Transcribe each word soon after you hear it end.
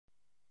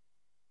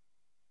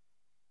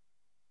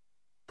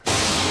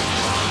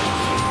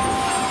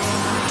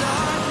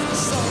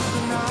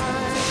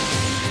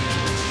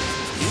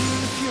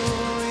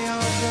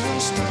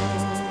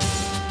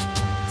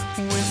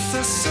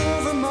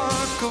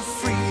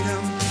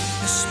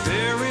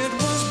spirit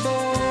was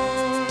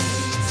born.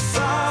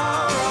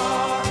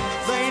 Thowra,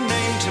 they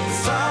named him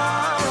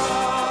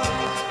Thowra.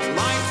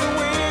 Like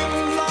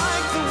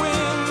the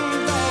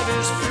wind that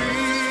is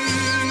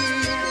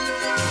free.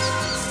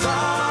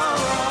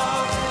 Thowra,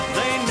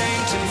 they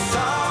named him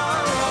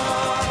Thowra.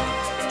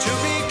 To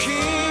be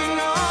king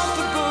of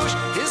the bush,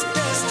 his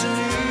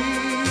destiny.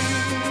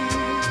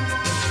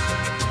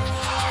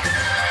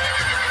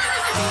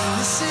 In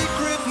the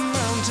secret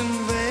mountain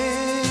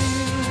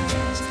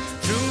veins,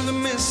 through the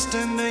mist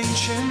and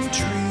ancient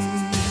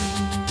trees,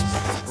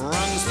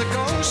 runs the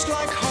ghost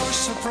like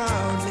horse so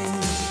proudly,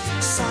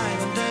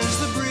 silent as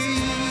the breeze.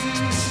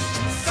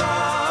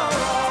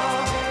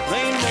 Thowra,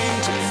 they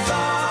named him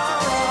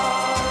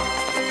Thowra.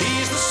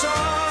 He's the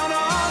son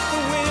of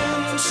the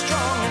wind,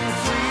 strong and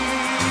free.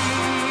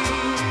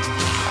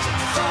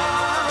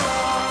 Thowra,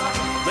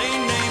 they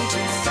named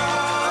him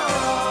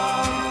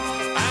Thowra.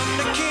 And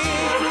the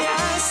king,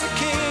 yes, the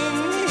king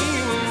he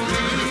will be.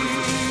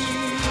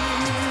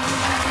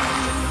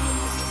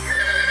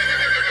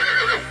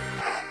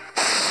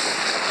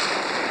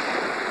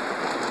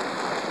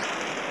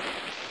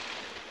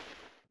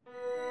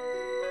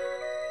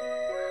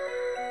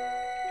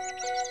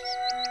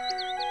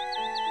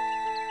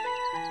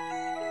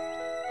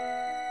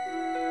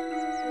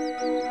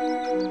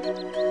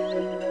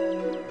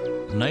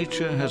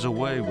 Nature has a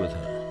way with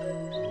her.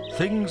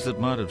 Things that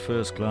might at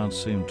first glance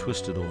seem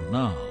twisted or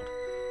gnarled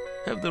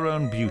have their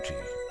own beauty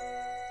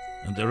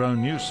and their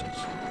own uses.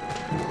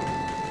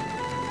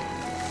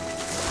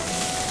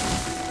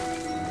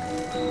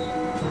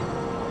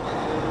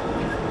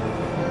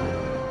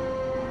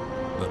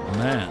 But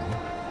man,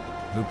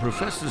 who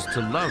professes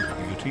to love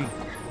beauty,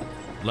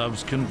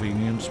 loves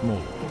convenience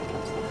more.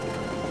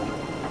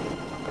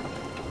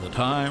 The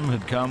time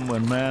had come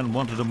when man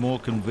wanted a more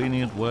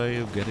convenient way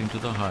of getting to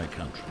the high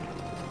country.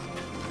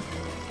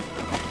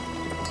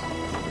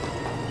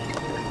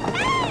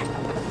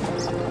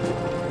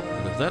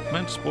 But if that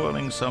meant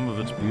spoiling some of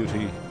its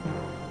beauty,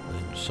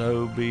 then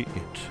so be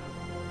it.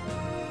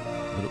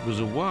 But it was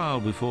a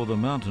while before the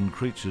mountain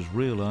creatures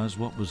realized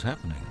what was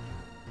happening.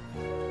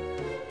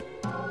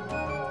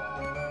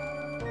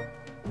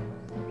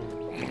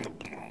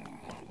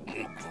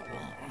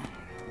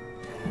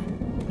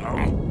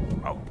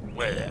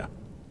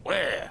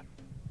 Where?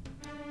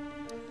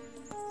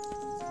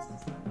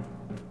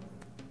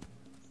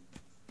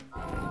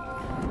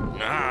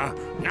 No,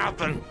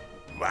 nothing.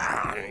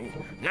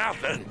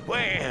 Nothing.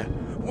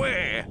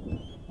 Where?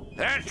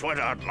 That's what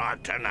I'd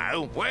like to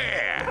know.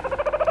 Where?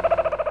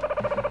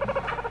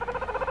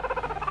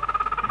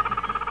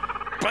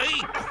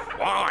 Be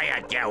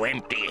quiet, you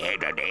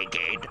empty-headed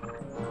egghead.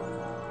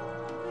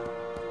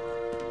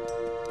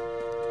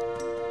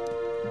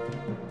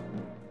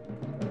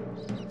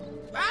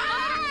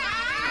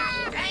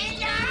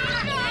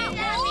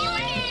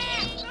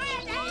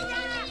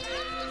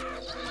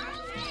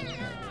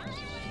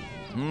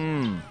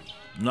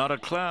 Not a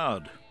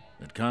cloud.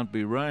 It can't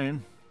be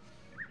rain.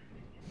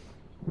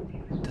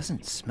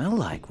 Doesn't smell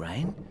like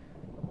rain,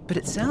 but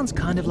it sounds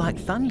kind of like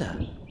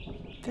thunder.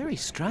 Very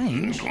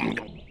strange.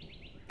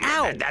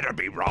 Ow! That'd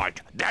be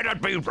right.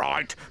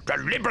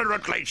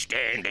 Deliberately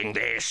standing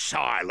there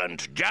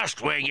silent,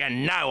 just where you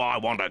know I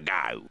want to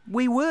go.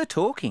 We were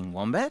talking,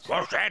 Wombat.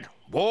 What's that?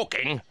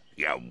 Walking?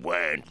 You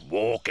weren't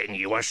walking,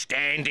 you were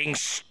standing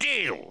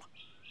still.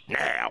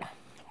 Now,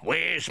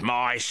 where's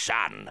my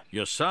son?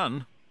 Your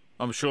son?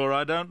 I'm sure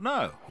I don't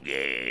know.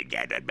 Yeah,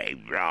 that'd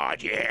be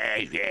right.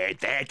 Yeah,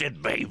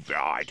 that'd be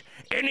right.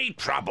 Any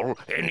trouble,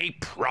 any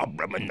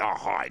problem in the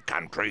high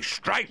country,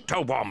 straight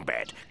to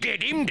Wombat.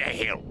 Get him to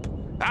help.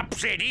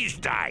 Upset his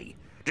day.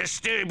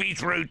 Disturb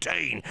his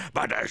routine.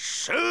 But as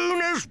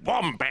soon as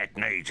Wombat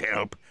needs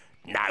help,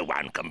 no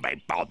one can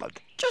be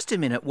bothered. Just a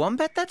minute,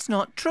 Wombat, that's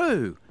not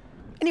true.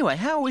 Anyway,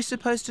 how are we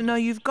supposed to know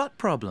you've got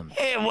problems?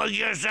 How were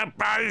you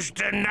supposed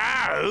to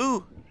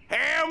know?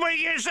 How were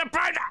you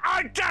supposed to...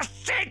 I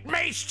just said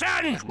me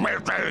son's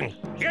missing!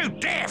 You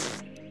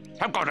deaf!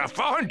 I've got to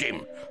find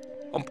him.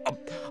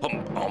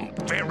 I'm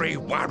very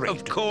worried.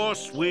 Of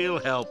course we'll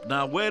help.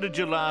 Now, where did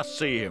you last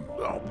see him?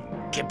 Oh,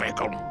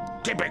 typical.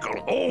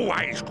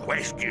 Always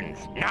questions,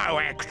 no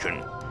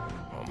action.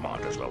 I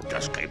might as well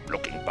just keep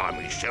looking by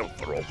myself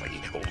for all the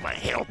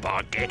help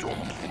I get.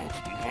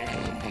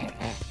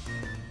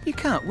 You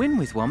can't win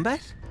with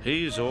Wombat.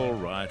 He's all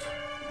right.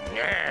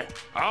 Yeah,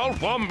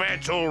 old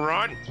Wombat's all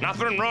right.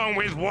 Nothing wrong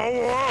with...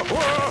 Whoa.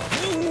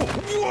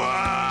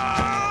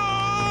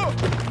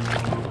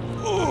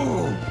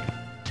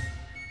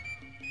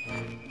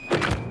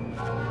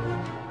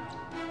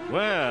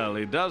 Well,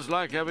 he does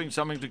like having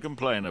something to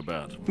complain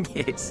about.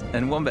 Yes,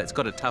 and Wombat's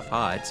got a tough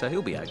hide, so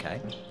he'll be okay.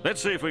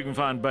 Let's see if we can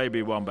find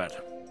baby Wombat.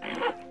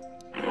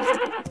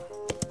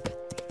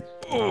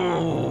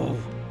 Oh,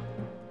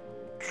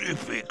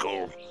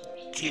 typical.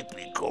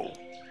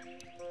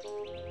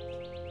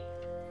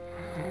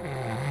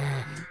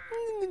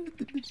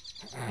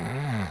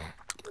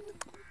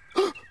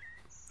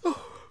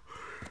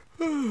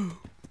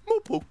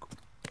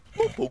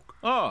 Mopoke.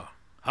 Oh,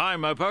 hi,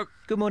 Mopoke.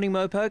 Good morning,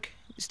 Mopoke.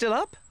 Still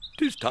up?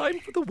 'Tis time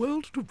for the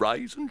world to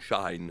rise and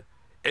shine.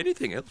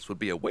 Anything else would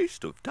be a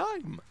waste of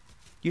time.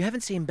 You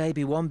haven't seen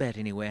baby Wombat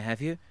anywhere,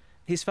 have you?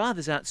 His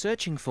father's out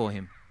searching for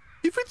him.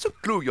 If it's a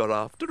clue you're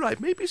after, I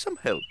may be some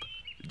help.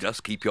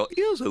 Just keep your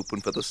ears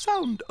open for the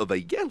sound of a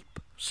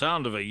yelp.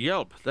 Sound of a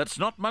yelp? That's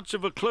not much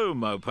of a clue,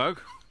 Mopoke.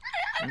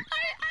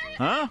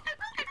 Huh?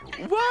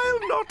 While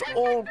not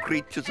all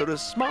creatures are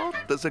as smart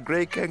as a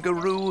grey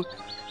kangaroo,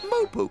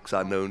 mopokes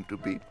are known to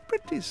be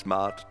pretty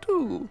smart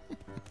too.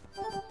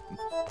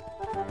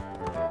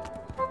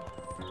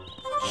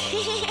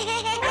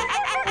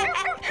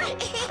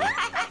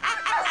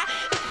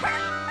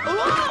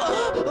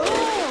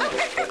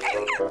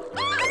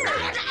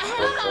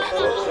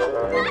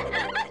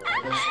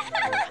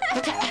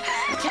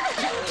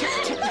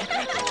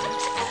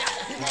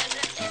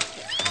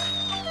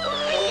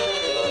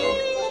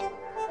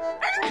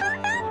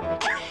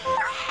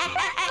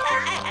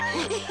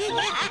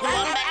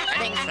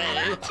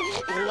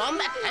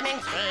 Wombat coming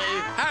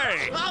through.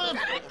 Hey!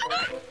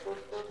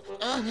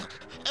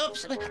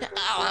 Oops.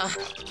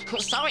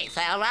 Sorry,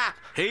 Thowra.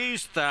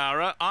 He's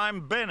Thowra,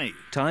 I'm Benny.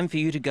 Time for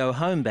you to go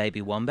home,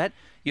 baby Wombat.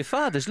 Your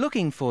father's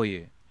looking for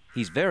you.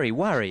 He's very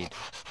worried.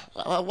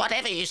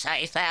 Whatever you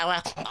say,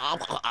 Thowra.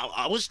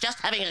 I was just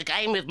having a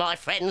game with my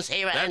friends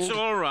here and... That's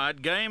all right.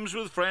 Games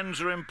with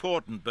friends are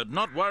important, but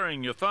not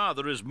worrying your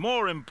father is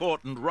more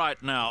important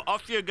right now.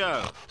 Off you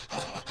go.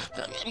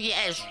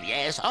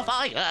 Yes, off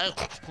I go.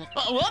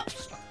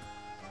 Whoops.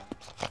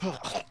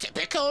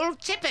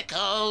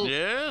 Typical.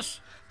 Yes?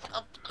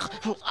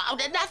 Oh,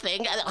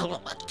 nothing.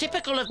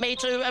 Typical of me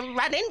to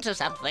run into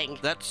something.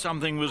 That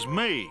something was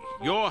me.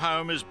 Your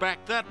home is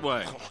back that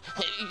way.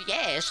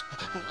 Yes,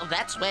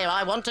 that's where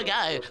I want to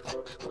go.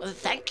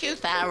 Thank you,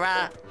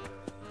 Thowra.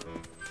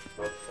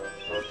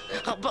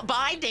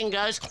 Bye,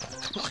 dingoes.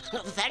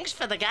 Thanks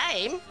for the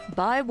game.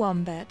 Bye,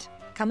 Wombat.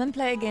 Come and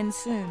play again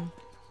soon.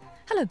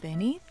 Hello,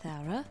 Benny,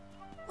 Thowra.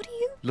 What are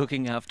you?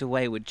 Looking after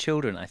wayward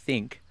children, I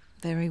think.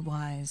 Very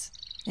wise.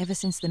 Ever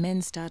since the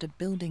men started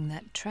building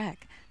that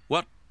track.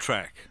 What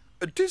track?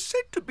 'Tis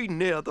said to be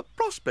near the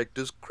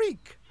Prospector's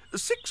Creek,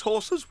 6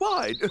 horses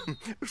wide,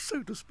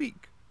 so to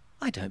speak.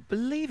 I don't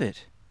believe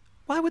it.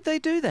 Why would they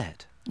do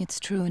that? It's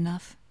true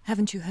enough.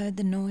 Haven't you heard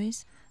the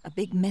noise? A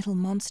big metal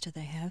monster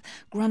they have,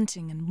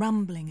 grunting and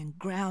rumbling and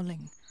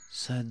growling.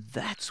 So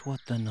that's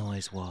what the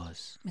noise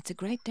was. It's a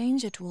great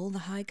danger to all the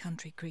high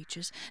country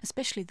creatures,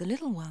 especially the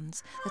little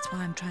ones. That's why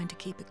I'm trying to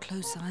keep a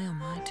close eye on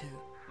my two.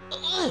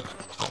 Oh,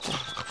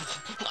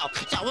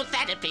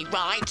 that'd be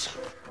right.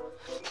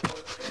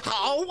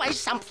 Always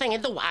something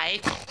in the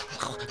way.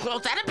 Well,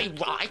 that'd be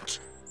right.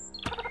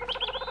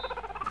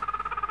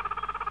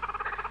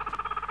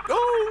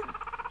 Oh,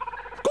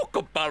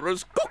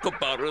 kookaburras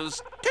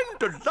tend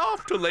to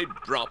laugh till they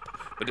drop.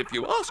 But if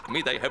you ask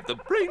me, they have the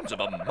brains of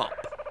a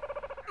mop.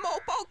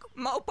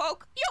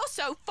 Mopoke, you're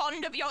so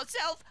fond of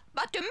yourself,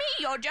 but to me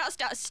you're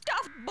just a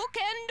stuffed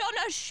bookend on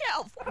a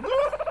shelf.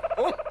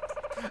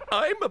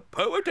 I'm a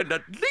poet, and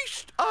at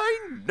least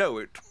I know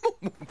it.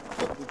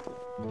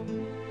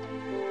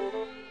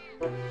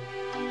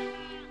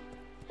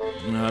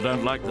 No, I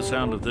don't like the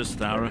sound of this,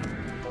 Thowra.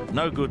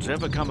 No good's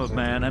ever come of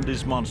man and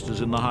his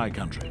monsters in the high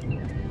country.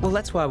 Well,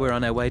 that's why we're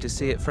on our way to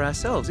see it for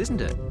ourselves,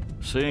 isn't it?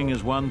 Seeing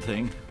is one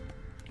thing.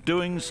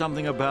 Doing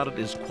something about it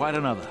is quite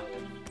another.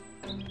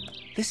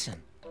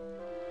 Listen.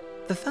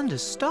 The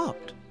thunder's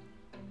stopped.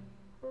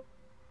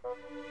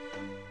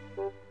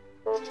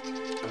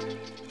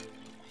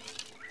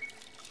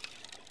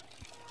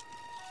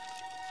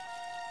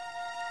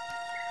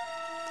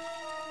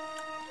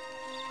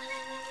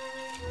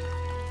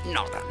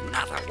 Not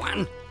another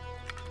one.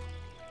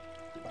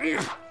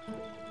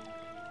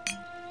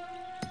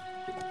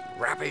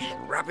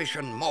 Rubbish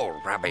and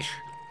more rubbish.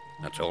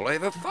 That's all I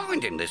ever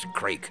find in this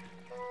creek.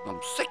 I'm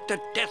sick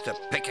to death of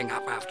picking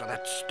up after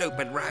that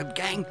stupid road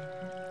gang.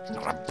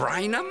 Not a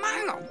brain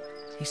among them.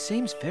 He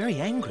seems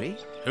very angry.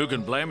 Who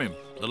can blame him?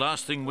 The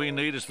last thing we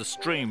need is the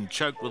stream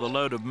choked with a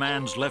load of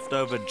man's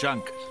leftover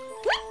junk.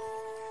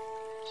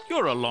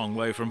 You're a long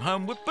way from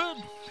home,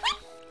 Whitbird.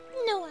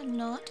 No, I'm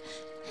not.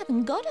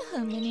 Haven't got a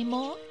home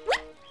anymore.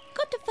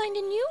 Got to find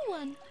a new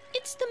one.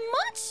 It's the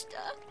monster.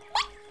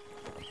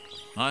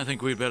 I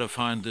think we'd better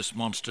find this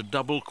monster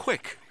double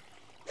quick.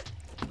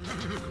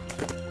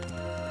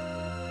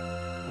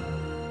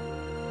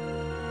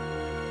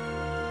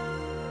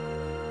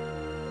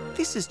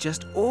 This is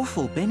just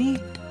awful, Benny.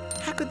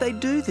 How could they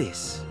do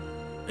this?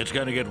 It's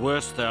going to get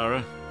worse,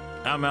 Thowra.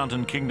 Our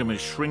mountain kingdom is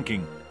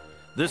shrinking.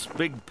 This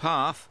big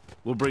path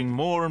will bring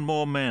more and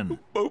more men.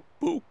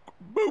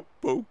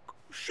 Mopoke,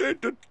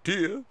 shed a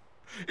tear.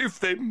 If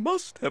they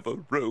must have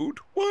a road,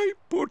 why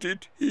put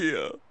it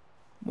here?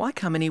 Why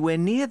come anywhere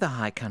near the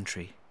high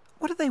country?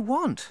 What do they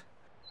want?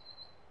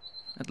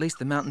 At least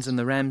the mountains and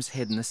the Ram's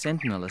Head and the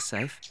Sentinel are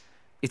safe.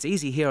 It's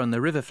easy here on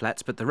the river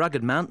flats, but the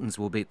rugged mountains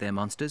will beat their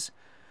monsters.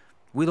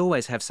 We'll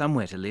always have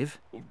somewhere to live.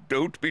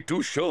 Don't be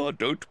too sure,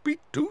 don't be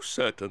too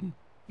certain.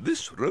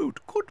 This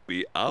road could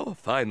be our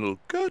final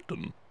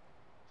curtain.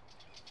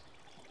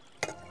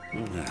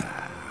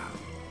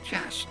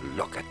 Just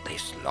look at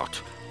this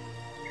lot.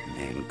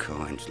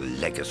 Mankind's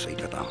legacy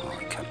to the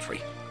high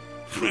country.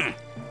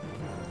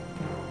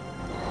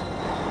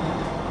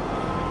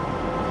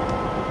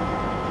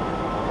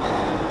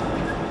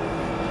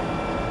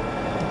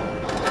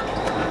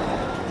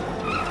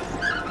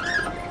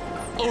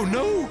 Oh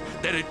no!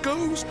 There it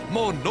goes!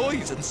 More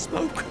noise and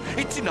smoke.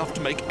 It's enough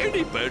to make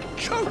any bird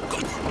choke.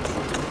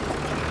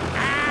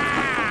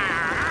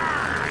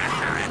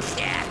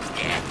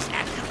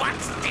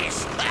 What's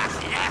this?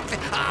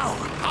 Oh,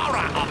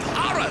 horror of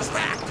horrors!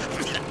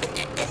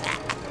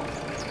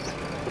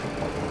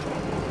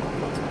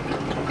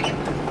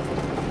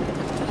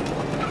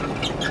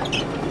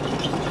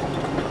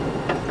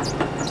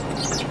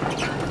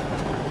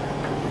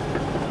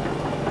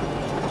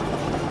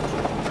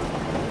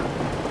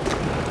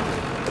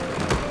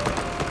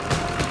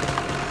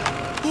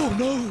 Oh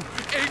no!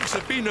 Eggs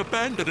have been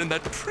abandoned in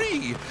that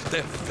tree.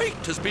 Their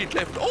fate has been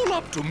left all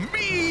up to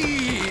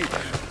me.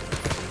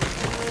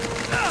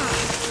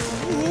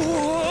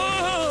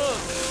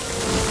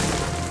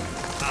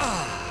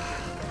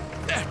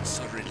 That's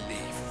a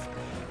relief.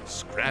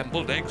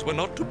 Scrambled eggs were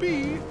not to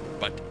be,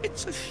 but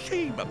it's a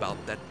shame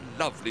about that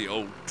lovely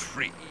old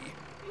tree.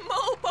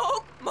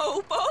 Mopoke,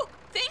 Mopoke,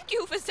 thank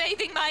you for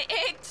saving my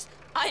eggs.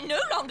 I no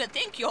longer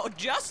think you're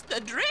just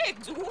the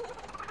dregs.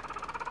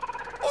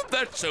 Oh,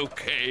 that's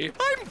okay.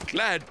 I'm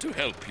glad to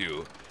help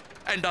you.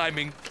 And I'm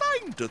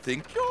inclined to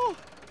think you're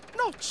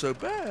not so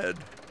bad,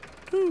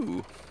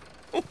 too.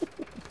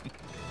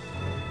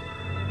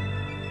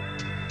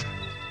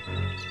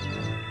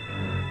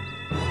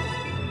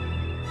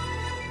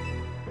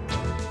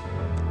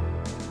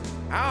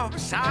 Oh,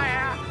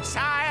 sire,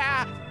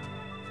 sire!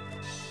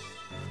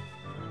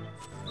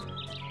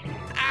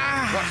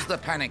 What's the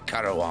panic,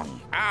 Karawong?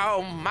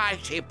 Oh,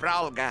 mighty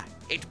Brolga.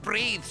 It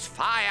breathes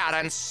fire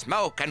and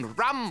smoke and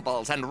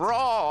rumbles and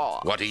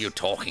roars. What are you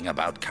talking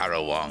about,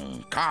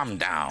 Karawong? Calm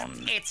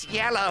down. It's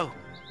yellow,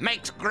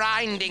 makes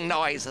grinding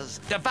noises,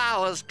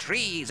 devours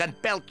trees and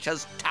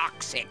belches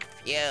toxic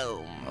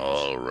fume.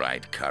 All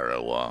right,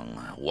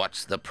 Karawong.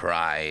 What's the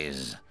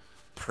prize?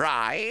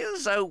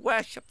 Prize, O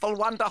worshipful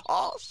wonder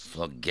horse?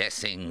 For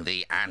guessing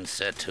the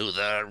answer to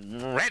the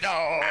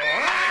riddle.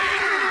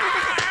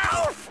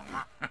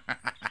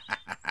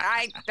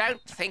 I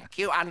don't think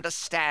you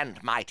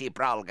understand, mighty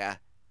Brolga.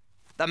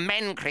 The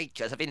men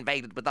creatures have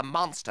invaded with a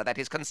monster that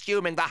is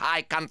consuming the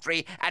high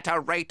country at a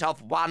rate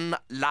of 1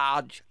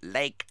 large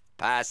lake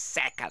per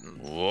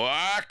second.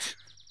 What?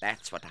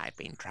 That's what I've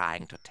been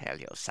trying to tell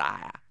you,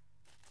 sire.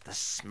 The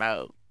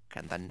smoke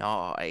and the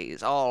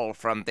noise, all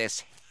from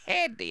this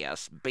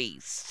hideous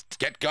beast.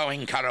 Get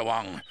going,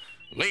 Karawong.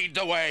 Lead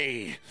the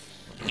way.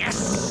 Yes,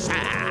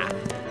 sir.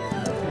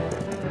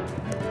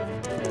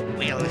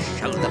 We'll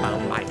show them, oh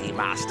mighty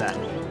master.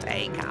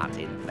 They can't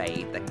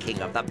invade the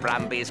king of the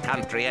Brumbies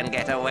country and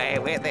get away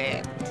with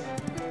it.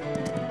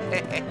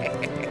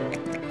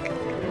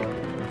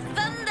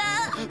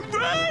 Thunder!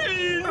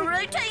 Rain!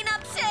 Routine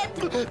upset!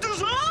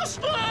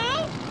 Disaster!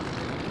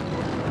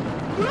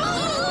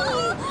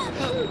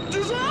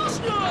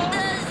 Disaster!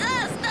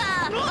 Disaster!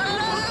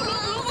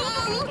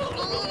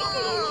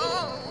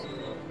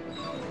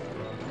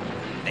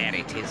 There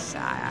it is,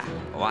 sire.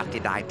 What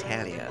did I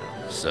tell you?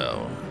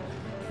 So,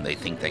 they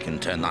think they can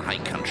turn the high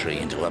country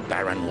into a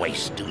barren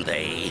waste, do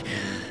they?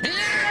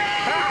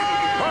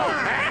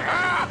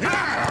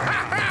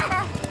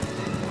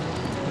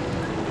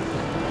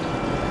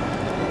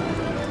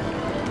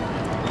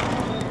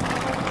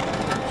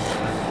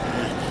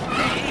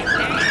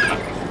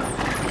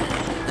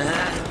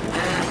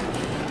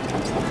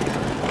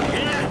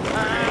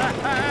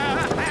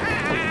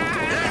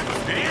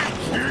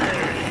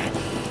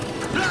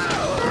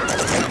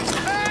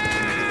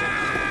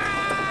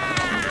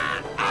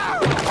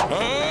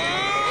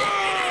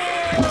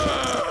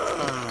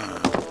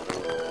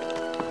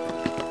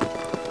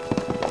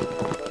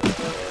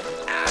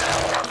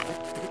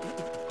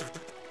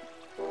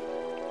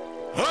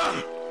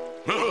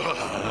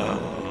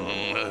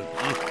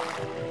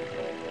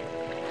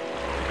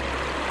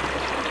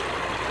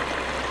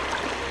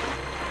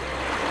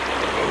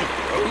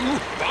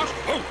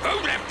 Who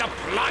left the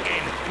plug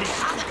in?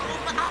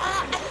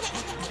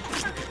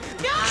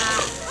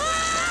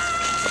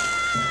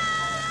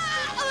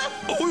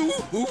 Whoa,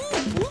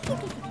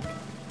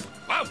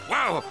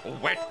 whoa!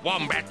 Wet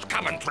wombat's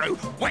coming through!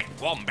 Wet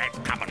wombat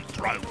coming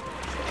through!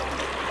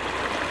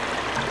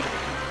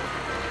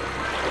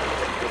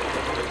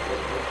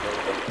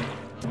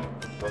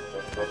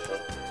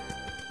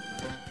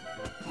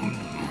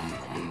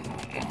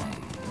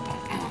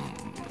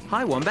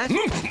 Hi, Wombat.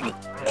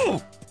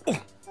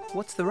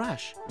 What's the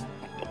rush?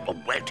 A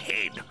wet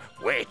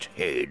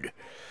head.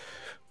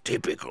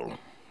 Typical.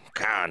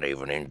 Can't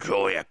even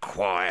enjoy a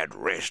quiet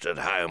rest at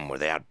home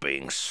without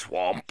being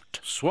swamped.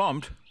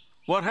 Swamped?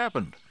 What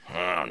happened?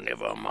 Oh,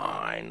 never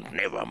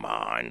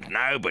mind.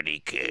 Nobody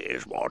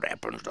cares what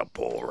happens to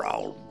poor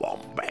old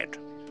Wombat.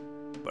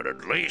 But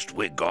at least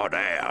we got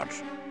out.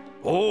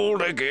 All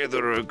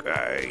together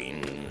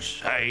again,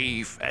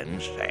 safe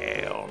and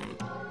sound.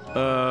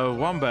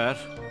 Wombat,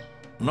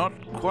 not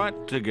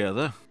quite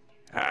together.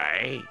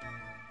 Hey?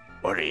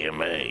 What do you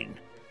mean?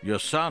 Your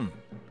son.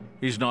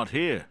 He's not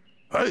here.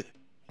 Hey?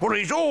 Well,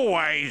 he's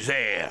always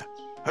there.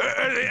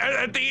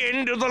 At the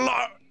end of the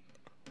line.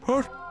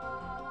 What?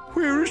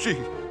 Where is he?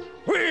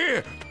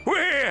 Where?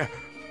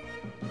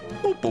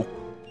 Mopoke.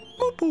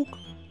 Mopoke.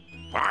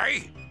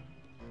 Hey?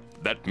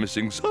 That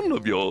missing son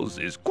of yours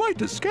is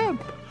quite a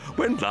scamp.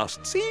 When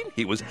last seen,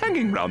 he was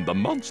hanging round the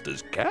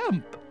monster's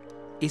camp.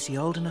 Is he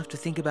old enough to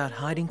think about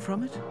hiding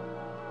from it?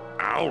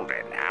 Old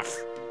enough?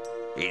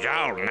 He's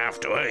old enough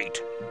to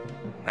eat.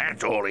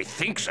 That's all he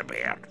thinks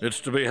about.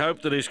 It's to be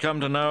hoped that he's come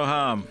to no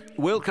harm.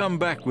 We'll come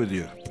back with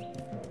you.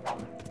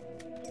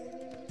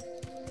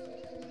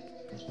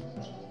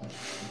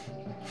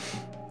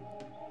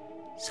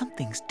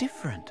 Something's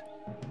different.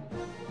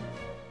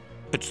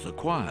 It's the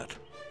quiet.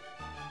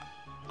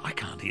 I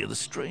can't hear the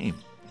stream.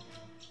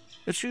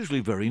 It's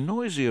usually very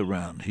noisy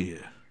around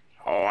here.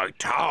 I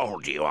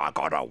told you I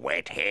got a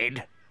wet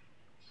head.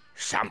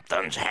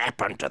 Something's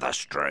happened to the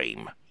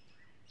stream.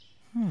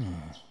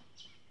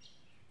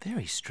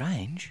 Very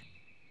strange.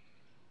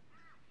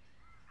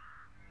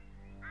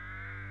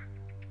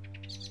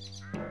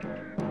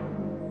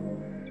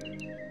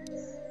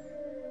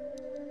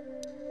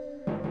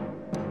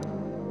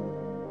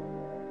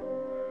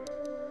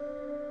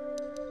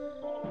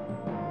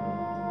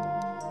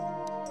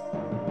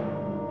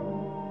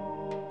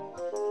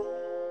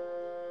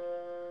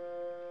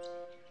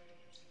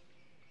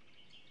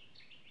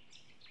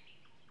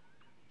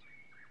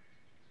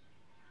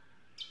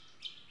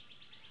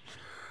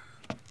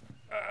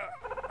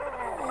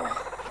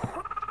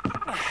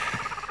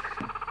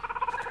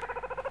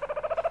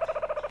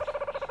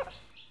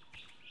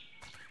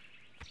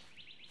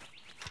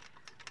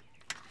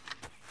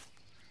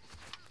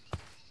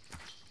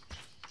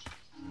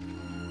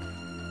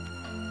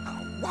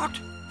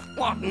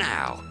 What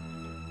now?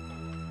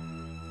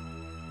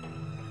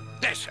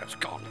 This has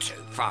gone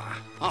too far.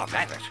 I've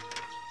had it.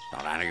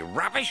 Not only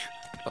rubbish,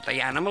 but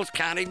the animals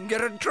can't even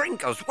get a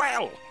drink as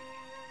well.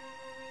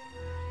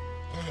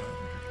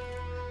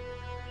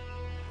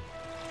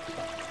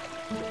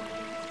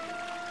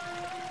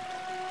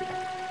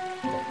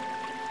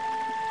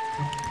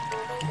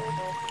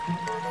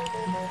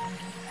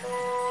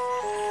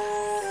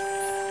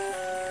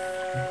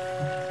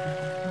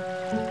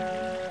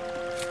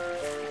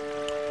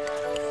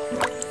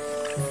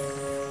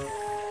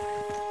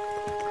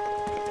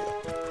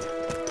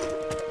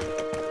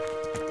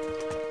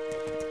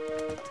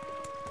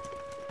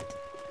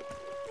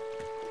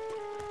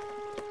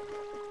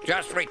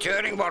 Just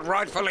returning what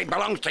rightfully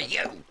belongs to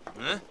you.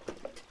 Huh?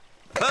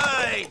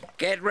 Hey!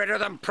 Get rid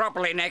of them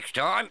properly next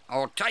time,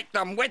 or take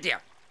them with you.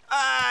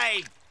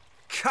 Hey!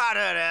 Cut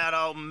it out,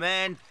 old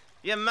man.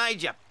 You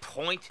made your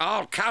point.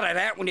 I'll cut it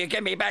out when you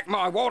give me back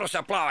my water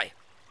supply.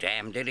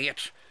 Damned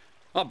idiots.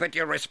 I bet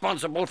you're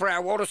responsible for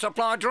our water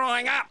supply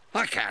drying up.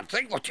 I can't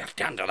think what you've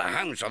done to the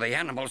homes of the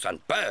animals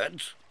and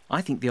birds.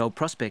 I think the old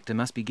prospector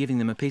must be giving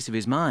them a piece of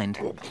his mind.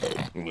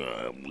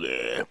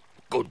 Yeah.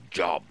 Good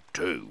job,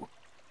 too.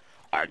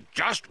 I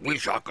just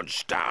wish I could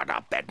start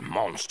up that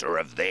monster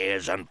of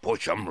theirs and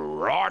push 'em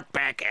right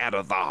back out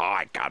of the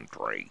high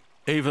country.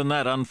 Even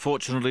that,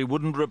 unfortunately,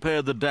 wouldn't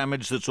repair the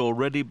damage that's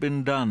already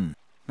been done.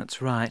 That's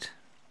right.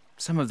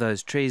 Some of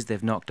those trees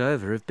they've knocked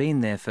over have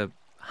been there for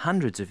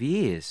hundreds of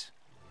years.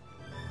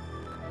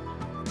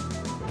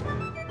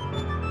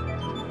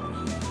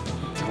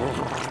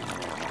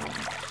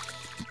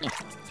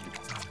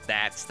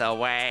 That's the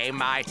way,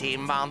 mighty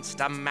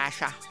monster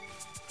masher.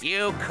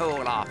 You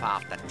cool off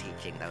after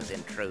teaching those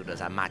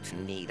intruders a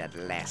much-needed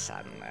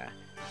lesson.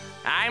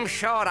 I'm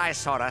sure I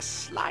saw a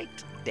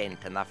slight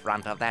dent in the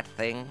front of that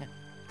thing.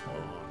 Oh,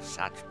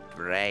 such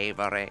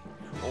bravery.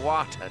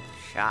 What a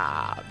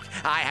charge.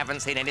 I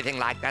haven't seen anything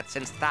like that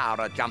since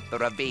Thowra jumped the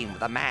ravine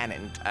with a man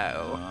in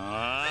tow.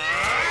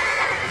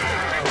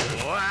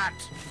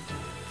 What?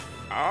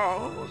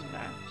 Oh,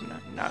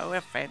 no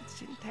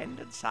offense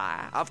intended,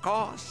 sire. Of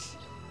course.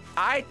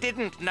 I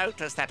didn't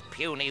notice that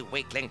puny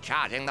weakling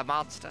charging the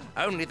monster.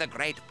 Only the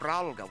great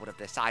Brolga would have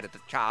decided to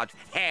charge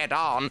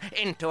head-on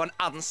into an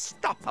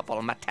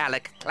unstoppable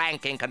metallic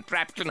clanking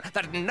contraption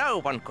that no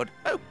one could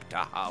hope to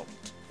halt.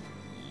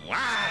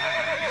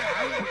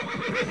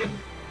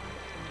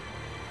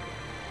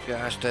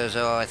 Just as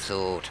I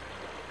thought.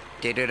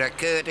 Did it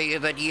occur to you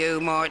that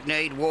you might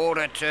need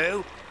water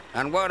too?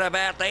 And what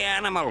about the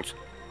animals?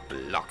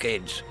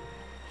 Blockheads.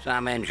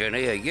 Some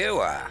engineer you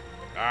are.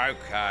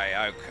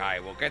 Okay.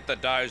 We'll get the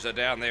dozer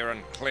down there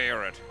and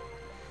clear it.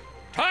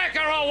 Take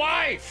her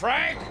away,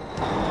 Frank!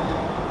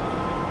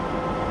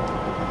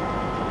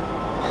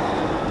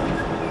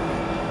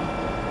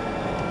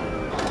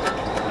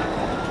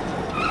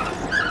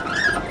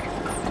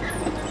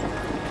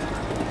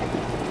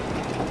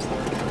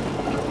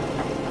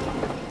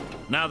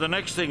 Now the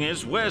next thing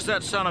is, where's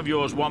that son of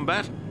yours,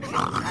 Wombat?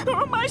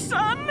 Oh, my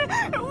son!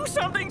 Oh,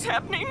 something's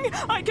happening.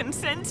 I can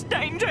sense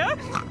danger.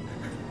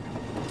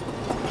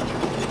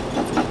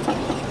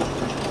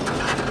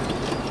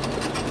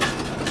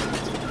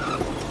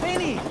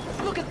 Penny!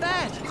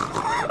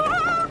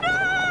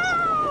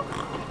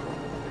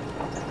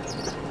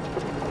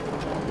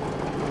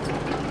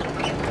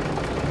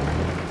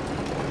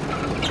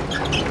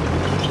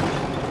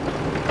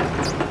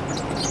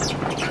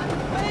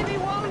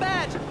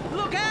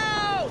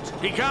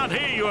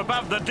 you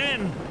above the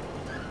din.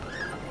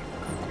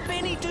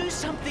 Benny, do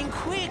something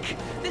quick.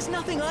 There's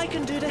nothing I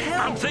can do to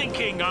help. I'm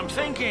thinking.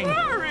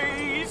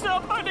 Hurry!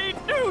 Somebody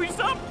do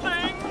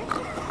something!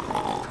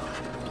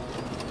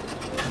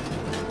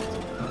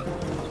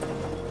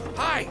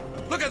 Hey,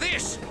 look at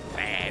this!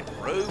 Bad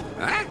Rube.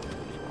 Huh?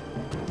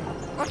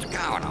 What's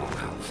going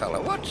on, old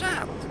fella? What's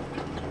up?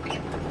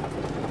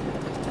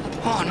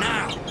 Oh,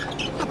 no!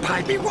 A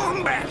baby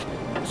wombat!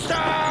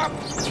 Stop!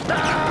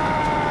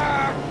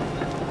 Stop!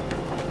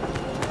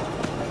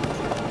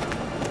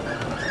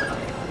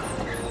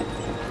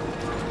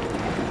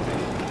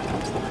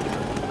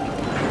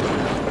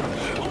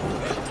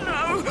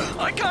 No!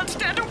 I can't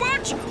stand to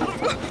watch!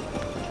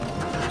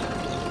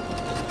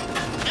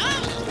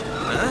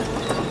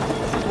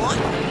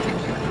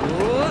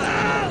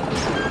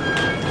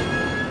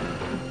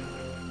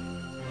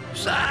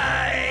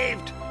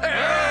 Saved!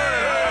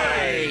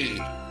 Hey!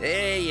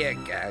 There you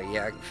go,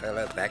 young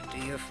fella. Back to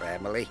your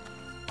family.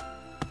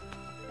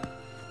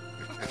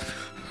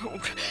 Oh,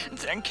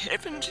 thank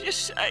heavens you're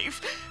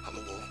safe.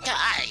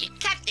 Hey,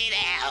 cut it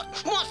out.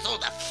 What's all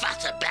the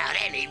fuss about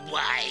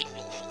anyway?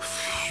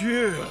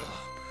 Phew.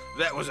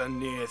 That was a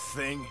near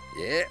thing.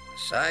 Yeah,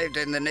 saved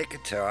in the nick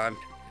of time.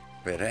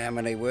 But how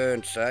many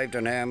weren't saved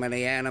and how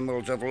many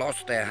animals have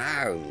lost their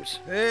homes?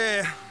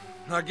 Yeah,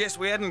 I guess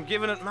we hadn't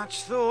given it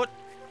much thought.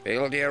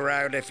 Build your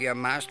road if you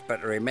must,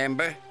 but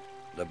remember,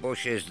 the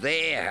bush is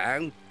their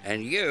home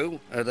and you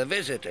are the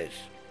visitors.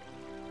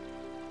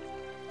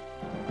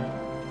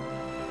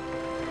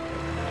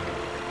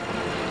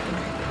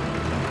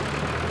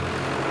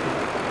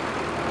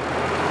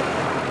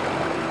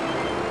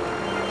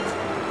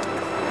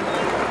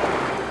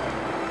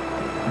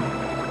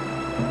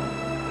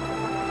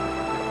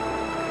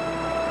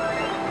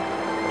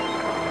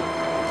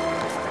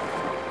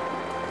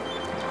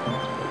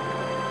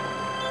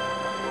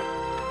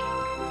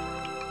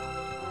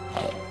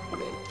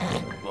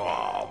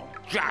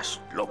 Just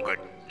look at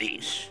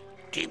this.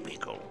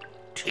 Typical.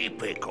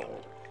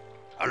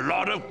 A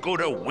lot of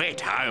good a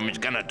wet home's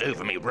gonna do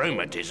for me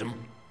rheumatism.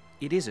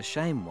 It is a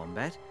shame,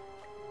 Wombat.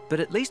 But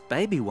at least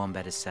baby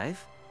Wombat is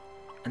safe.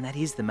 And that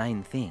is the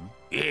main thing.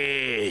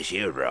 Yes,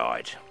 you're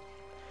right.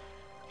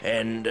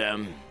 And,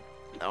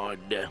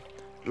 I'd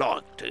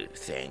like to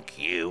thank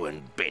you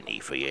and Benny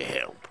for your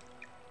help.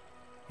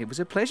 It was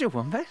a pleasure,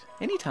 Wombat.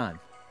 Anytime.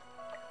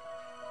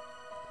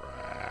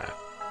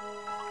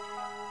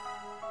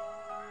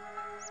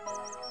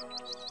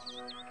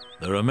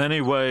 There are many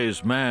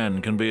ways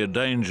man can be a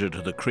danger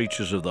to the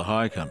creatures of the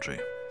high country.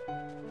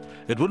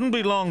 It wouldn't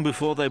be long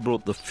before they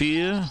brought the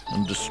fear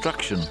and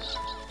destruction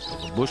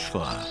of a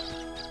bushfire.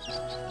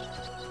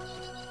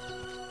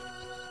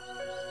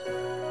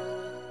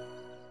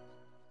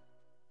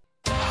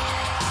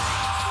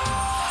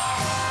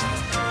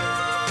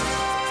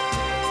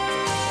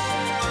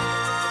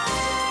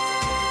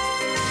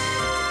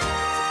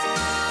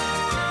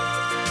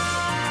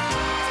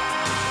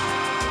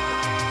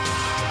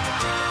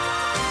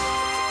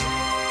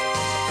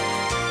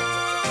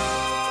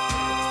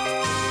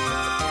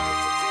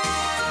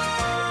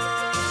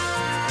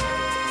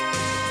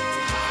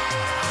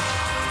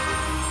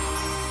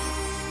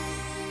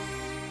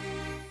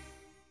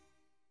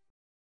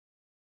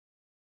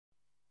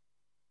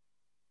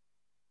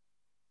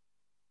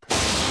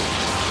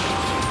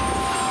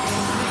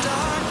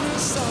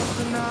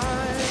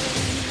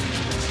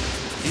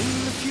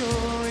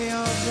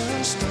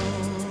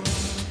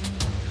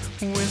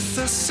 With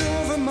the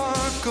silver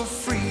mark of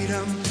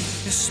freedom,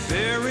 his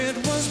spirit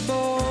was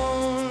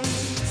born.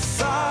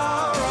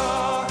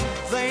 Thowra,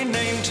 they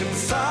named him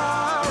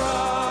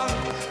Thowra,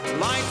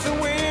 like the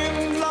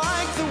wind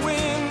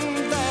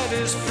that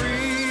is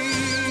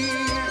free.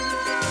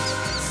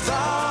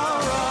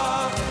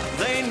 Thowra,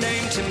 they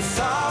named him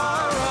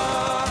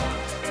Thowra,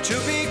 to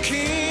be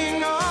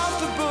king of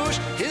the bush,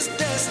 his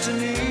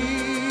destiny.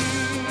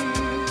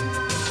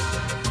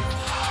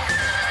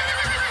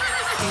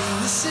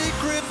 In the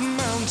secret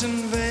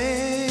mountain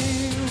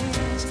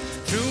veils,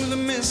 through the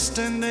mist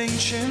and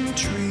ancient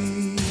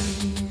trees,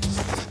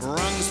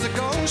 runs the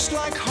ghost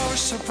like horse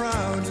so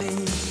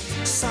proudly,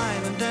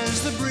 silent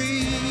as the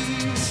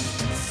breeze.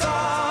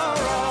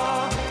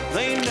 Thowra,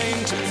 they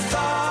named him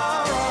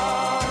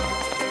Thowra,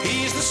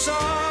 he's the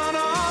son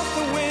of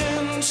the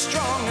wind,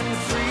 strong and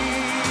free.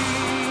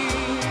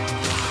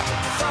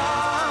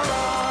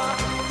 Thowra,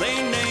 they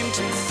named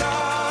him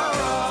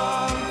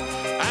Thowra,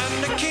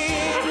 and a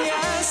king,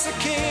 yes, a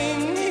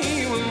king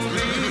he will be.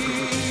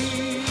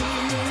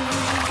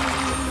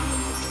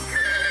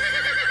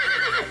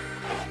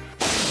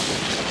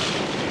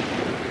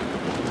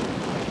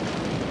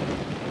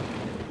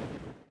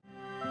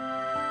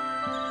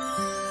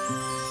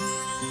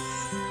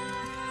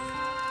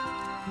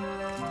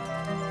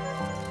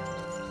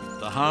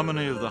 The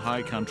harmony of the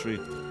high country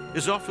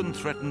is often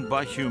threatened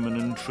by human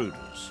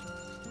intruders.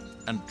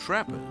 And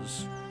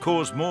trappers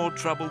cause more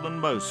trouble than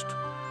most,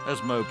 as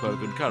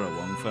Mopoke and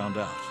Currawong found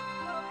out.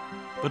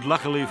 But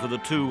luckily for the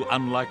two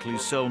unlikely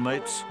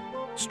cellmates,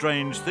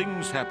 strange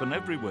things happen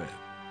everywhere,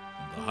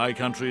 and the high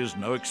country is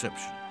no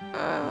exception.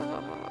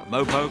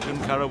 Mopoke and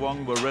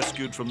Currawong were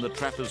rescued from the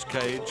trapper's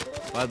cage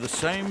by the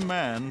same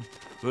man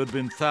who had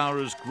been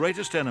Thowra's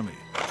greatest enemy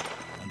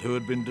and who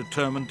had been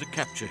determined to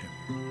capture him.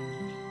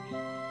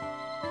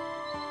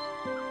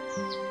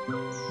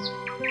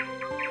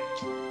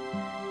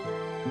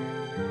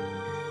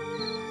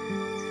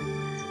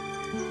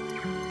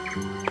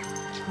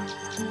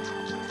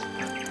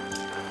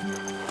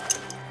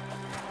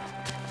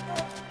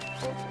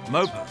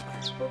 Mopoke,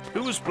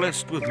 who was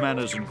blessed with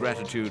manners and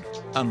gratitude,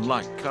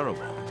 unlike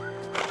Currawong,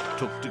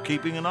 took to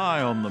keeping an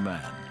eye on the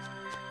man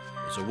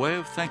as a way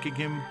of thanking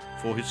him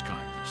for his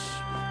kindness.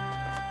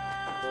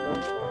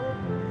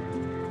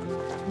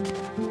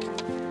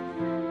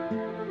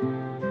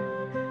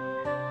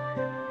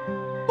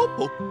 Boop,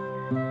 boop.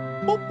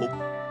 Boop,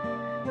 boop.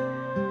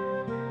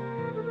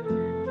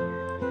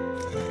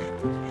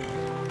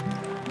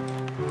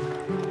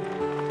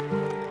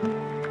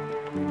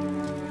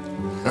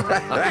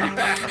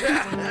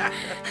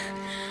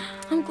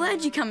 I'm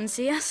glad you come and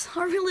see us.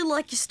 I really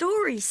like your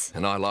stories.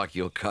 And I like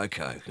your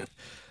cocoa,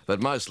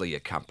 but mostly your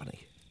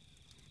company.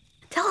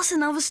 Tell us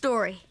another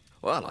story.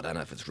 Well, I don't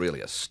know if it's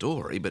really a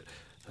story, but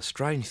a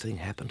strange thing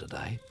happened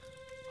today.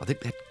 I think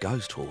that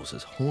ghost horse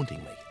is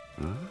haunting me.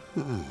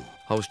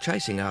 I was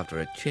chasing after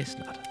a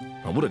chestnut.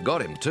 I would have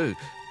got him too.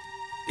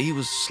 He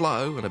was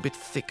slow and a bit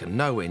thick and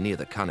nowhere near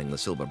the cunning the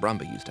Silver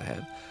Brumby used to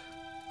have.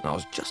 And I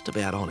was just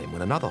about on him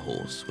when another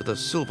horse with a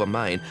silver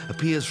mane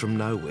appears from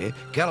nowhere,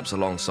 gallops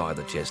alongside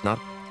the chestnut,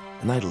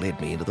 and they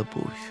led me into the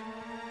bush.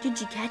 Did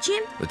you catch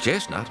him? The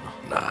chestnut? Oh,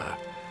 no.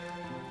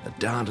 The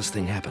darndest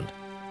thing happened.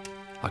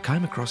 I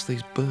came across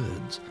these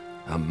birds,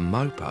 a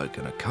mopoke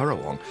and a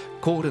currawong,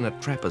 caught in a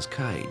trapper's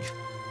cage.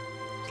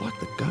 It's like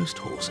the ghost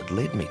horse had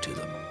led me to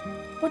them.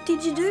 What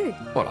did you do?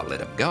 Well, I let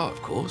them go,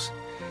 of course.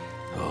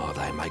 Oh,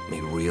 they make me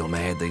real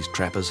mad, these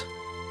trappers.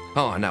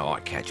 Oh, I know I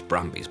catch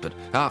brumbies, but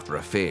after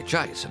a fair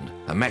chase and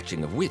a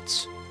matching of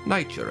wits,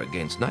 nature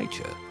against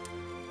nature.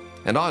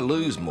 And I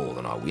lose more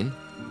than I win.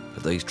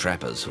 But these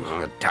trappers...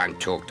 Oh, don't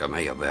talk to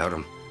me about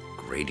them.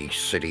 Greedy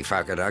city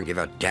folk who don't give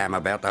a damn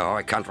about the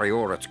high country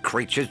or its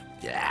creatures.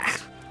 Yeah.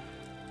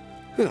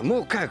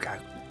 More cocoa.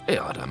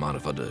 Yeah, I don't mind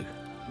if I do.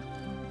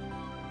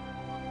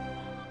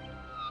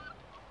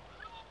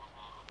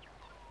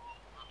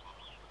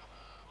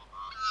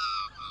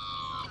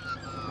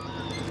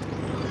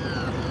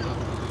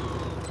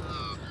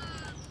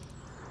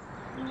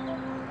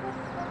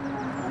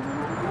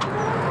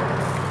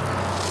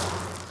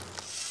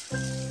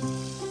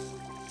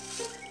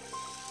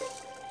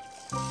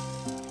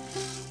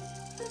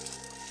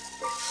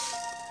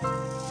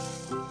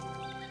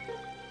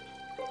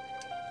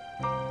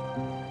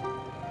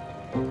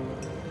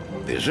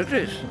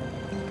 Visitors?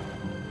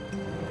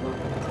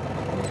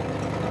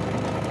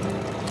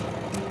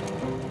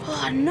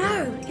 Oh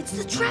no, it's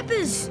the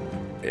trappers.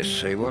 Let's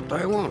see what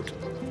they want.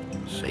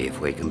 See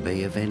if we can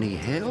be of any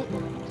help.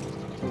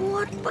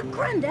 What? But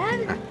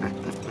Grandad?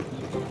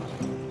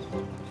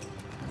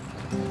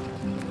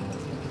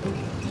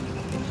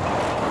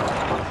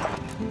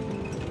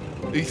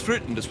 He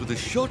threatened us with a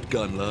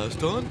shotgun last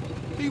time.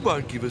 He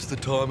won't give us the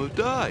time of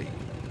day.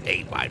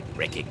 He won't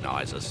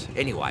recognise us.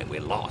 Anyway,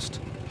 we're lost.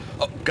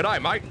 Oh,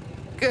 g'day, mate.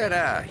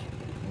 G'day.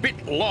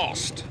 Bit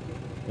lost.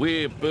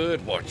 We're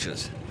bird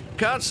watchers.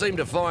 Can't seem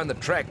to find the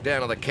track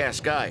down to the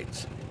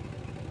Cascades.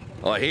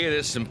 I hear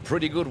there's some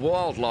pretty good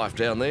wildlife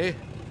down there.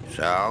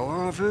 So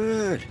I've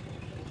heard.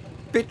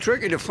 Bit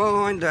tricky to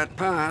find that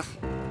path.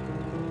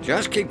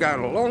 Just keep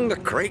going along the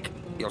creek,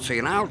 you'll see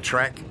an old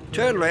track,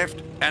 turn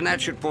left, and that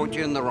should point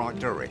you in the right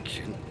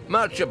direction.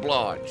 Much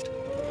obliged.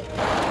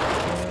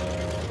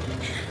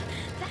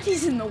 That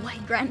isn't the way,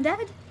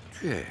 Grandad.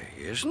 Gee,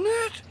 isn't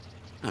it?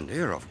 And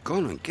there I've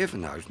gone and given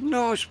those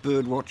nice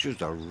bird watchers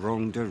the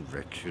wrong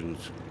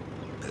directions.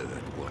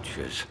 Bird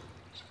watchers.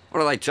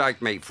 What do they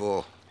take me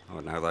for?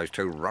 I know those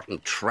two rotten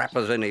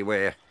trappers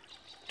anywhere.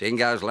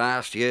 Dingoes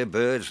last year,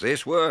 birds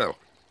this whirl.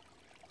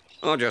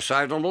 I just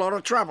saved them a lot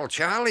of trouble,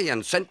 Charlie,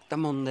 and sent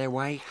them on their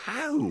way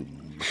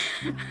home.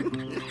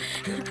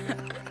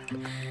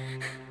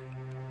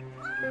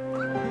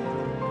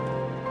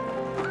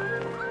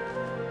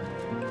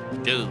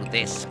 Do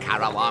this,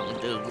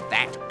 Currawong, do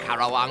that,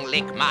 Currawong,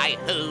 lick my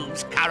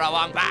hooves,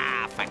 Currawong,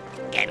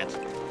 forget it.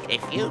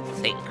 If you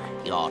think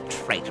your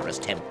traitorous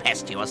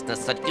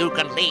tempestuousness that you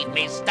can leave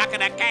me stuck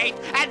in a cage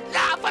and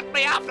laugh at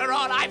me after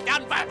all I've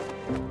done for...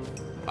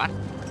 What?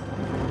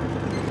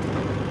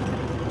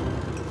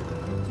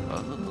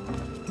 Oh,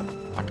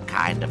 what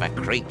kind of a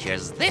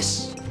creature's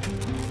this?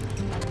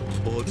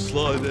 I'd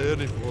slow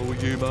down if I were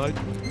you, mate.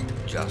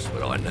 Just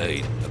what I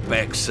need. A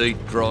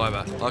backseat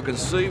driver. I can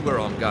see where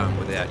I'm going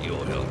without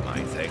your help,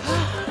 mate, thanks.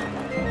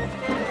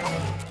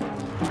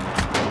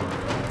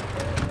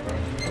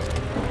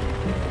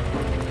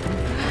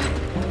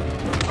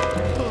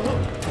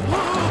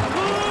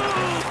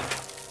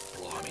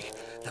 Blimey,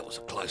 that was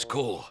a close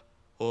call.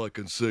 I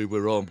can see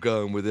where I'm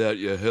going without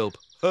your help.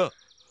 Huh.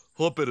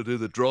 I better do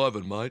the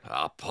driving, mate.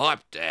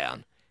 Pipe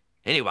down.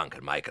 Anyone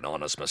can make an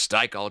honest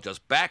mistake. I'll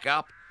just back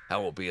up and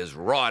we'll be as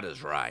right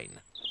as rain.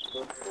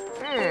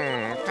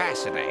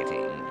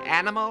 Fascinating.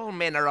 Animal,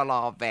 mineral,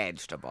 or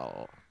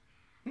vegetable?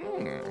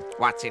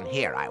 What's in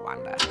here, I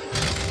wonder?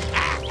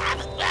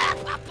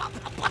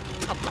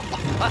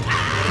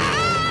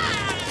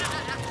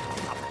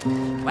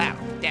 Well,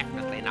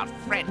 definitely not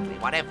friendly,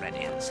 whatever it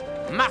is.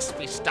 Must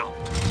be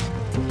stopped.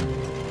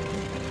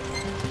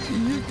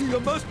 You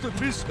must have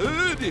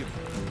misheard him.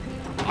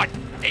 I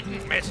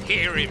didn't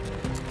mishear him.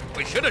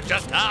 We should have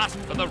just asked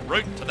for the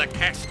route to the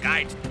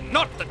Cascades,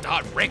 not the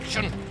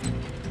direction.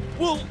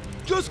 Well,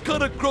 just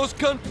cut across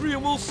country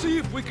and we'll see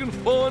if we can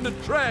find a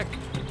track.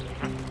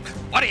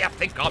 What do you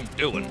think I'm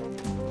doing?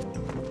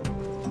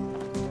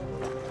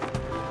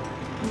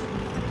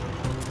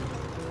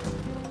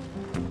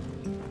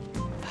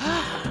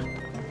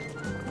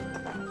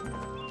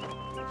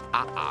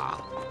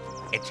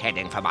 It's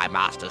heading for my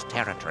master's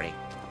territory,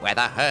 where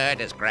the herd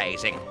is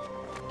grazing.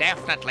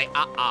 Definitely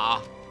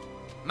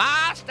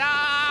Master!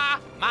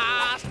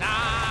 Master!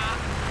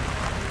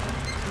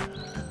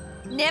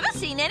 Never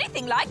seen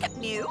anything like it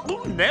new.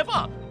 Oh,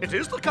 never. It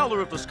is the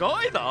colour of the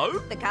sky, though.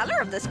 The colour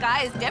of the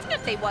sky is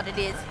definitely what it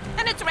is,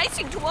 and it's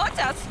racing towards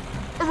us.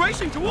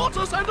 Racing towards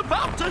us and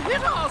about to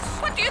hit us.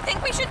 What do you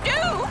think we should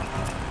do?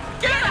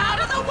 Get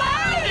out of the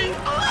way!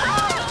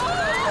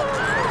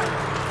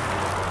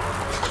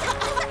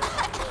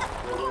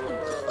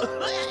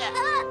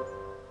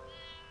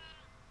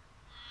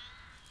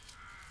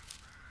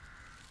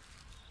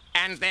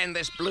 And then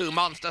this blue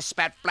monster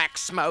spat black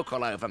smoke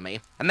all over me,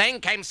 and then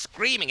came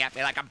screaming at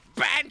me like a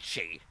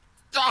banshee.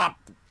 Stop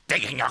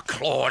digging your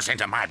claws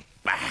into my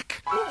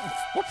back.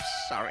 Whoops,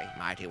 sorry,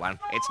 mighty one.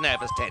 It's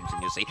nervous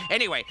tension, you see.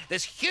 Anyway,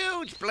 this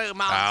huge blue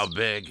monster... How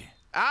big?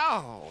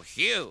 Oh,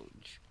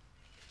 huge.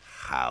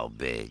 How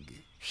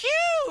big?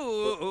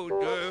 Huge!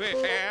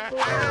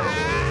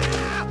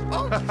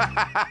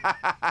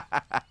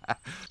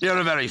 You're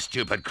a very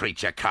stupid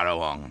creature,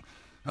 Karawong.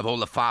 Of all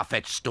the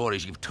far-fetched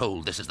stories you've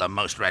told, this is the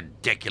most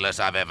ridiculous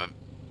I've ever...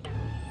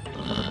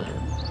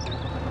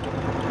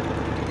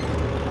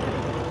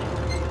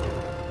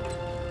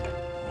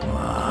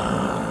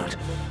 What?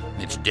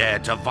 It's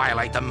dared to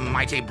violate the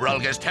mighty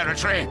Brulga's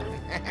territory?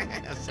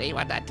 See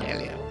what I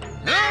tell you.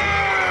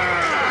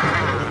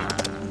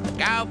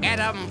 Go get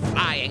 'em,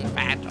 flying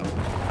phantom.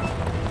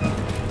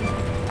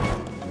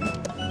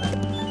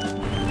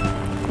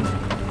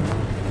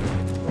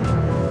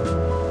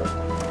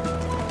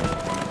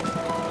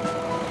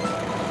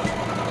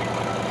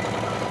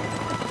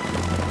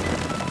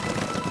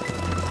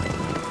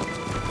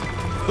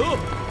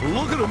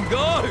 Look at him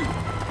go!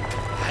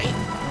 Hey.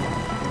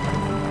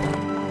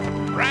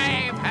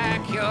 Brave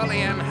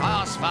Herculean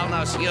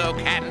horsefulness, you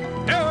can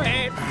do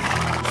it!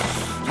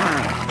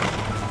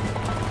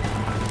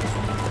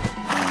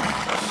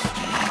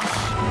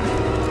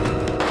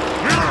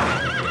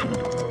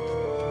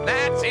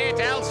 That's it,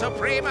 El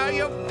Supremo,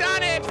 you've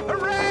done it!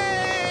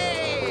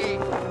 Hooray!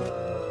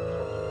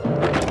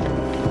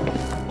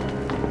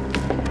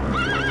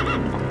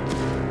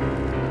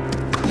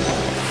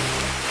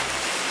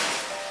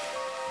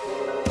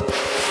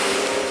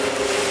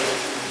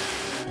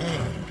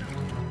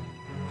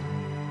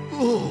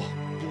 Oh,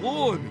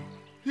 blimey.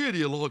 How do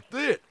you like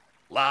that?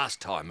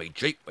 Last time me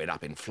Jeep went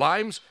up in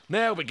flames,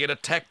 now we get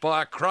attacked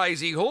by a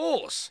crazy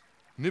horse.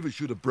 Never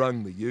should have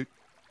brung the ute.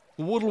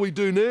 Well, what'll we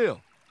do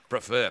now?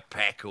 Prefer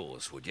pack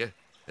horse, would you?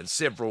 And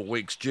several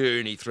weeks'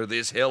 journey through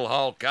this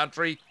hellhole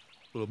country?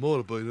 Well, it might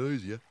have been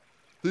easier.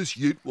 This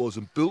ute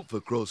wasn't built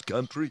for cross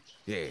country.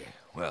 Yeah,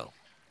 well,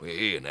 we're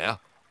here now,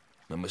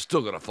 and we're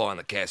still got to find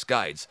the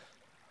Cascades.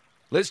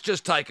 Let's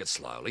just take it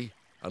slowly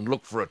and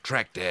look for a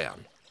track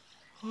down.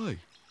 Hey,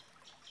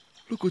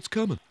 look what's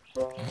coming.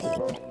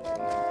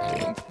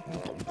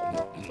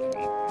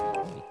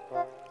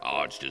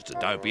 Oh, it's just a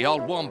dopey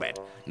old wombat.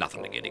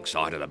 Nothing to get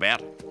excited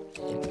about.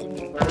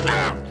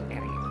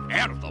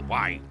 Out of the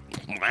way.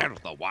 Out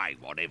of the way,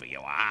 whatever you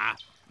are.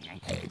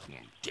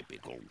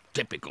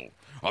 Typical.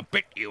 I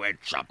bet you had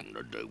something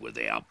to do with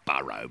our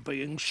burrow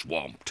being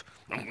swamped.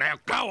 Now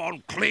go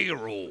on,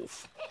 clear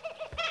off.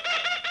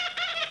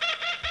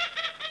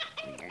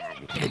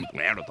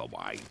 Out of the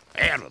way.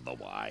 Out of the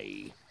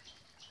way.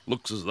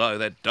 Looks as though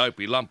that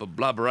dopey lump of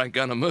blubber ain't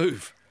going to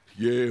move.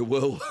 Yeah,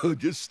 well,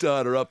 just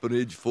start her up and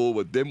edge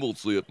forward, then we'll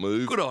see it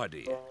move. Good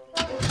idea.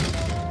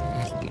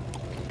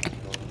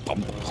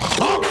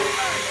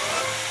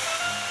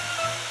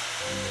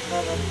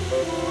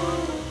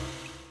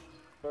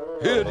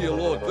 How do you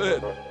like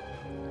that?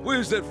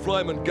 Where's that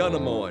flaming gun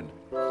of mine?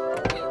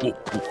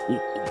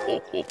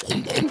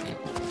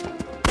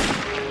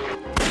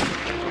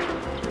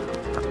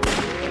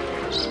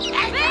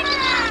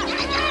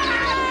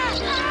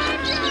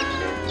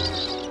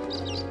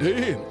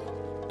 Damn,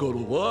 got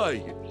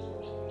away.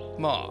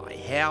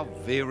 My, how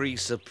very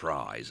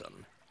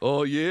surprising.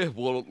 Oh, yeah?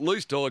 Well, at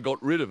least I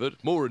got rid of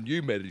it. More than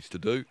you managed to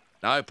do.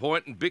 No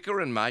point in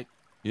bickering, mate.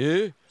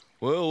 Yeah?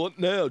 Well, what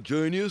now,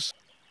 genius?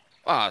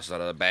 Oh, it's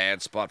not a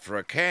bad spot for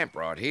a camp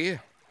right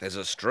here. There's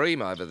a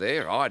stream over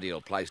there,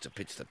 ideal place to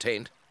pitch the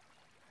tent.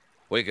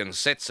 We can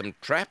set some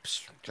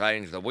traps,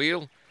 change the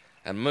wheel,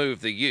 and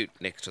move the ute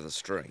next to the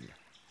stream.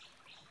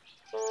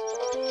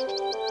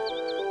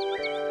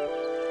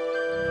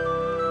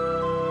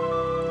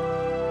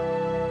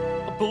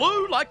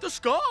 Blue like the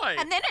sky.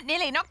 And then it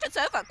nearly knocked us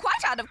over,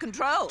 quite out of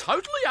control.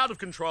 Totally out of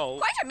control.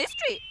 Quite a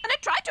mystery, and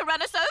it tried to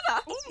run us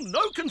over. Oh,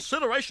 no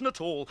consideration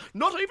at all.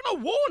 Not even a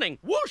warning.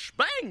 Whoosh,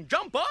 bang,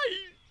 jump by.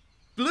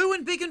 Blue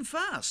and big and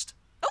fast.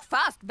 Oh,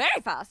 fast,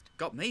 very fast.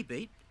 Got me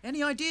beat.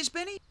 Any ideas,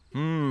 Benny?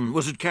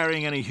 Was it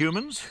carrying any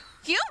humans?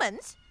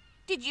 Humans?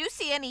 Did you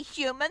see any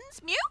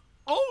humans, Mew?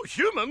 Oh,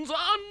 humans?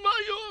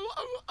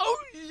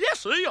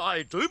 Yesy,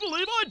 I do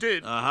believe I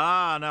did.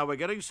 Aha, now we're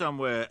getting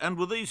somewhere. And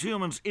were these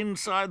humans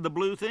inside the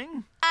blue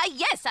thing?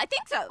 Yes, I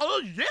think so.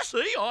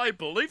 Yesy, I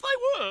believe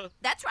they were.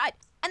 That's right.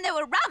 And there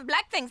were round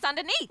black things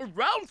underneath.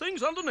 Round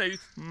things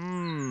underneath?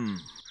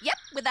 Yep,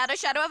 without a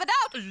shadow of a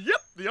doubt.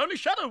 Yep, the only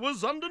shadow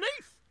was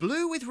underneath.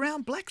 Blue with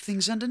round black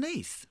things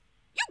underneath.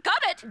 You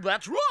got it.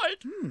 That's right.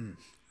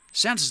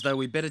 Sounds as though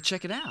we'd better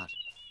check it out.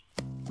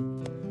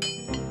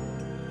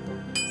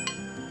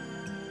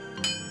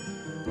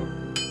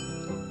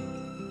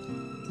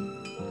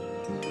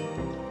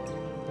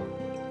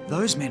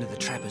 Those men are the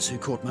trappers who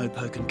caught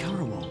Mopoke and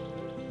Currawong.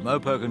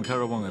 Mopoke and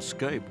Currawong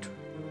escaped,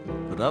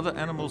 but other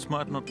animals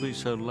might not be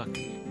so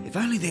lucky. If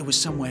only there was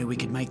some way we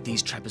could make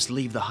these trappers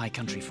leave the high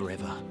country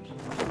forever.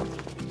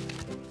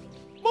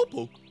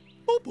 Mopoke,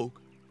 Mopoke.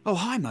 Oh,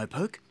 hi,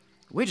 Mopoke.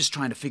 We're just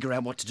trying to figure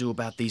out what to do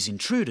about these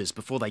intruders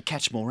before they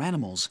catch more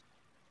animals.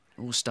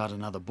 Or start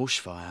another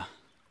bushfire.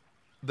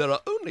 There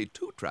are only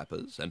 2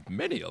 trappers and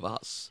many of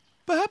us.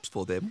 Perhaps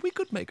for them we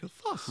could make a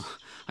fuss.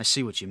 I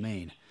see what you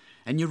mean.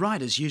 And you're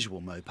right as usual,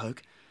 Mopoke.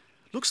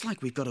 Looks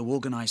like we've got to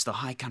organise the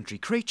high country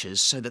creatures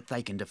so that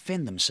they can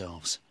defend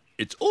themselves.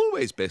 It's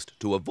always best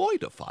to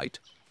avoid a fight,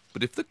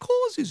 but if the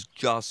cause is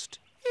just,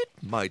 it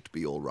might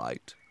be all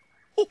right.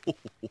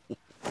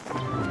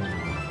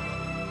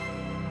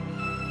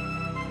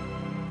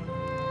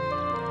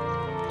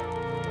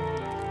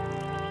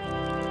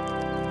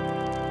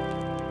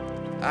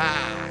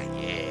 Ah,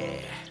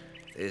 yeah.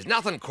 There's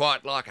nothing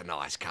quite like a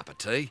nice cup of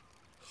tea.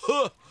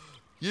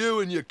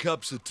 You and your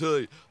cups of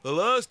tea. The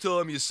last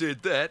time you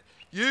said that,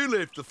 you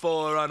left the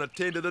fire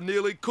unattended and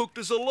nearly cooked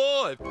us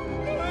alive. And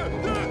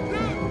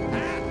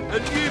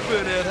you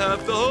burnt out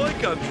half the high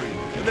country.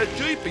 And that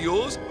Jeep of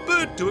yours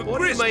burnt to a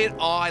What crisp. do you mean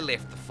I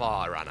left the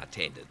fire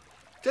unattended?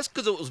 Just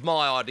because it was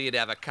my idea to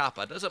have a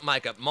cuppa doesn't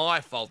make it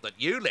my fault that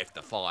you left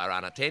the fire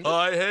unattended.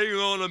 Hey, hang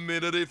on a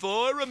minute. If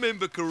I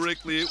remember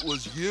correctly, it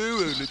was you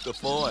who lit the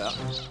fire.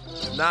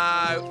 No,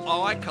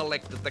 I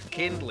collected the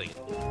kindling.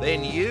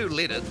 Then you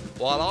lit it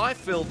while I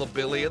filled the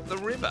billy at the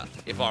river,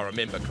 if I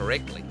remember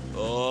correctly.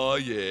 Oh,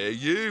 yeah,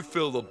 you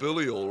filled the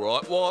billy all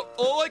right while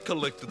I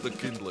collected the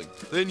kindling.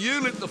 Then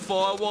you lit the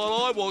fire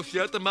while I washed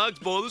out the mugs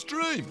by the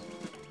stream.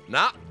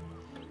 Nah,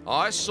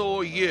 I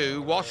saw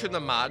you washing the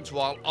mugs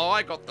while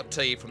I got the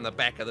tea from the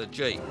back of the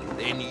Jeep.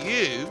 Then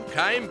you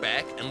came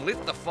back and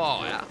lit the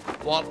fire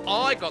while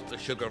I got the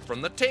sugar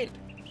from the tent.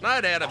 No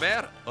doubt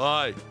about it.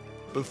 Hey,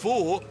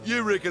 before,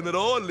 you reckon that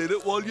I lit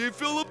it while you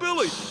filled the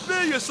billy.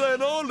 Now you're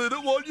saying I lit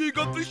it while you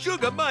got the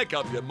sugar. Make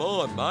up your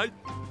mind, mate.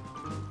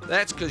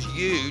 That's because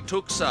you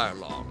took so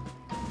long.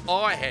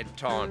 I had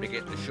time to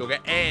get the sugar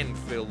and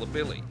fill the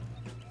billy.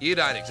 You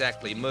don't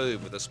exactly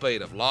move with the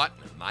speed of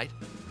lightning, mate.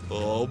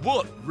 Oh,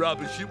 what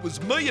rubbish. It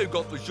was me who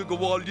got the sugar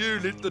while you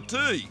lit the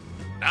tea.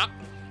 No,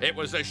 it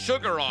was the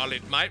sugar I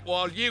lit, mate,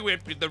 while you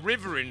emptied the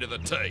river into the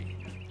tea.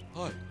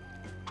 Hey,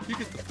 you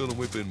get the feeling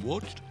we've been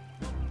watched?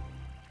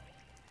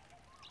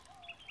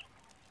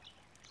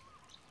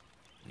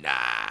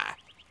 Nah,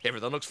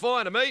 everything looks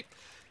fine to me.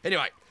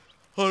 Anyway,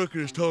 I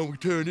reckon it's time we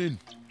turn in.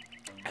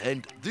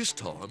 And this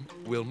time,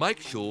 we'll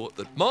make sure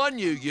that my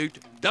new ute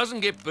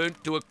doesn't get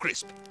burnt to a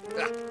crisp.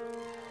 Ah.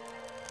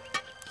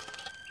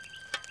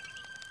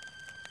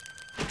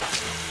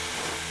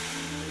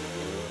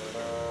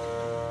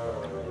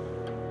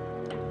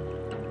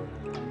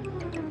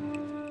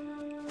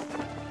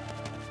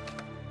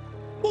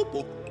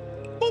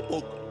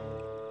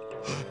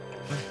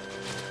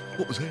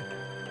 What was that?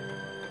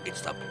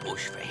 it's the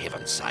bush, for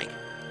heaven's sake.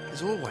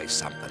 There's always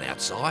something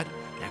outside.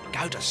 Now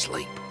go to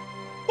sleep.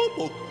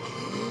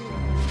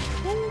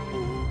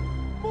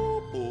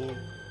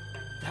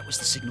 That was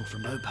the signal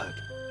from Mopoke.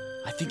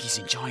 I think he's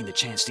enjoying the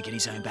chance to get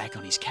his own back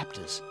on his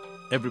captors.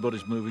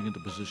 Everybody's moving into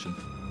position.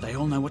 They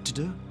all know what to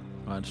do?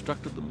 I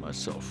instructed them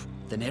myself.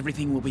 Then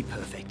everything will be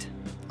perfect.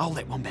 I'll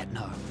let Wombat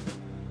know.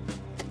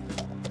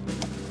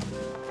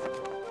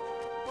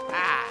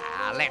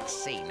 Let's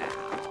see now.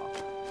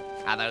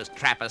 Are those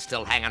trappers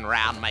still hanging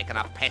around making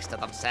a pest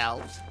of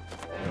themselves?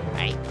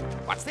 Hey,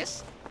 what's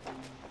this?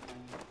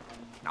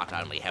 Not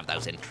only have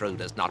those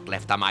intruders not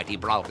left the mighty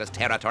Brolga's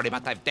territory,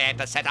 but they've dared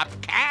to set up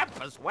camp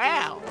as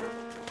well.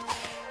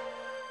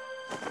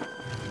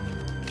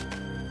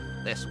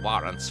 This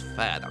warrants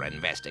further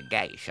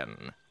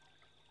investigation.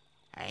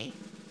 Hey,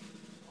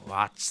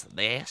 what's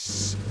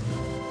this?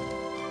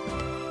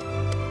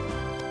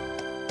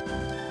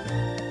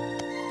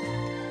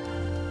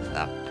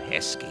 The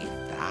pesky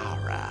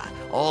Thowra.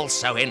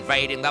 Also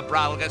invading the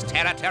Brolga's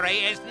territory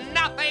is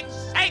nothing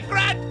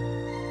sacred!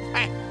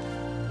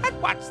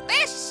 And what's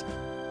this?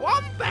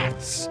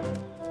 Wombats!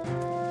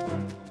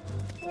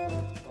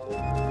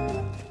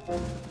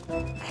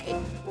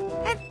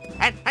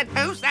 And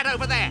who's that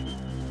over there?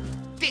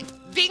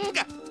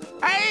 Dingo?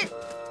 Hey?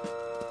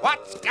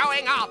 What's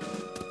going on?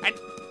 And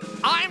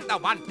I'm the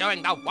one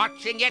doing the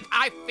watching, yet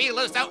I feel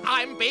as though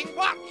I'm being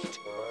watched.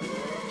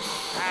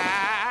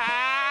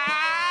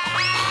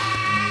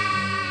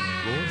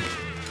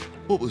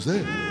 What was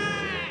that?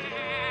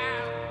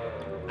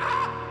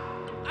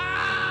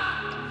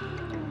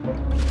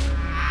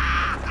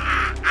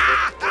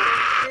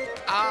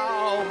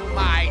 Oh,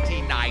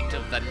 mighty knight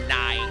of the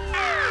night.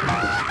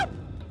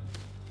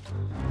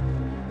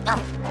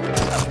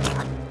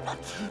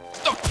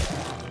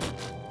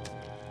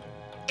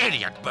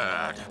 Idiot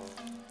bird!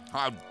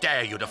 How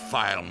dare you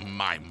defile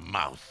my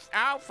mouth?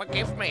 Oh,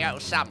 forgive me, oh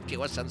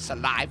sumptuous and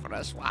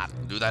salivorous one.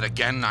 Do that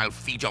again, I'll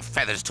feed your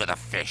feathers to the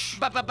fish.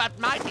 But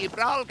mighty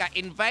Brolga,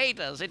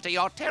 invaders into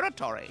your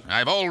territory.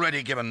 I've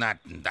already given that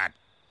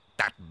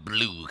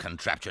blue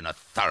contraption a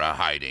thorough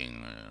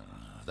hiding.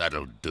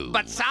 That'll do.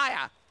 But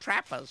sire,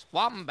 trappers,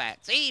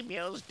 wombats,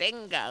 emus,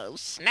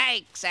 dingoes,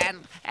 snakes,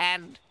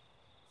 and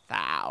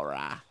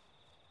Thowra.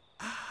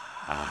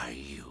 Are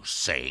you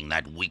saying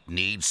that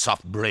weak-kneed,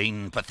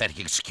 soft-brained, pathetic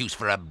excuse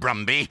for a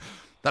Brumby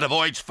that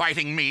avoids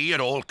fighting me at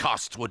all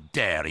costs would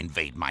dare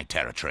invade my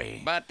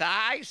territory? But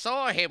I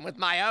saw him with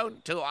my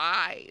own 2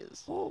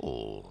 eyes.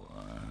 Oh,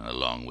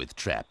 along with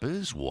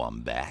trappers,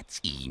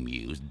 wombats,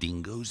 emus,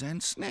 dingoes,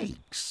 and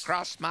snakes.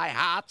 Cross my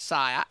heart,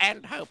 sire,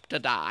 and hope to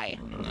die.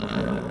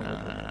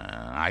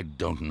 I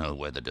don't know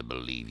whether to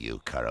believe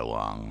you,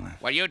 Currawong.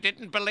 Well, you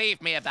didn't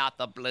believe me about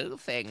the blue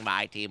thing,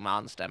 mighty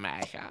monster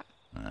masher.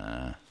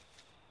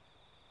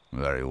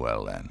 Very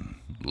well, then.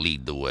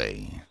 Lead the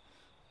way.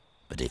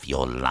 But if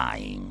you're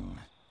lying...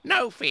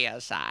 No fear,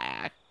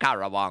 sire.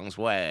 Currawong's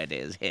word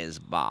is his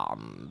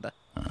bond.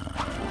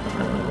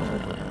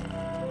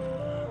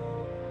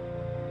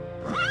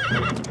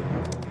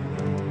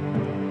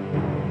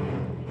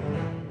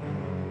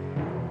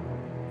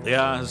 The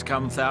hour has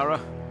come, Thowra.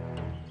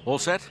 All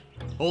set?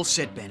 All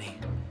set, Benny.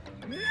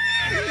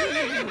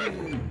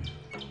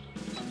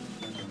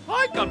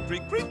 High country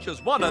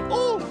creatures, one and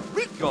all,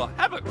 wreak your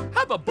havoc,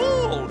 have a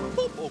ball!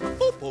 Boop, boop,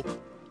 boop, boop.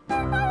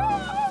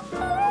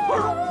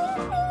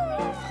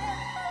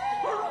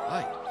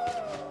 Hey,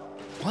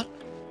 what?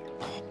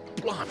 Oh,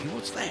 blimey,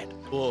 what's that?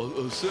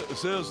 Oh,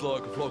 sounds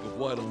like a flock of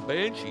wailing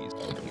banshees.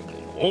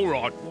 All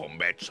right,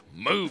 wombats,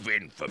 move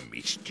in for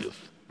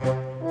mischief.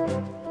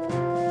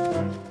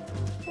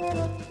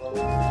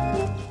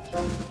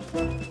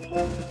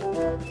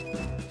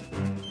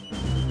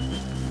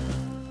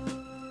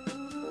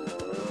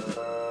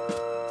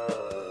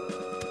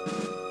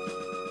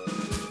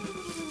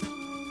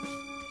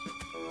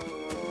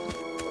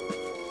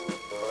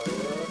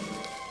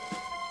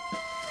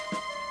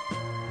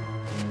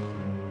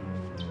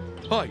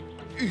 Hey,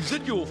 is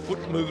that your foot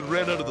moving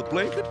around under the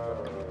blanket?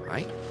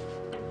 Right?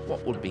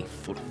 What would me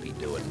foot be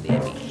doing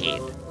near me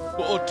head?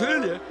 Well, I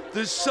tell you,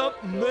 there's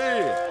something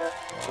there.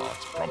 Oh,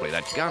 it's probably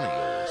that gun of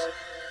yours.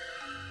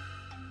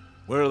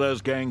 Where are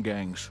those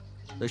gangs?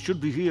 They should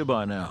be here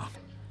by now.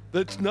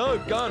 That's no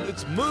gun,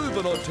 it's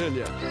moving, I tell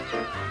you.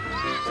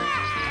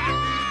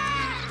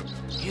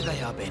 Here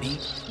they are, Benny.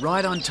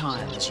 Right on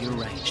time, as you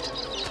arranged.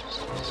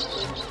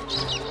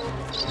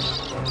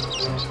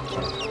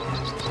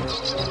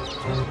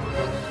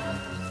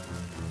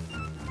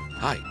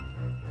 Hey,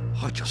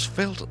 I just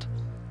felt it.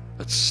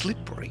 It's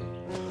slippery.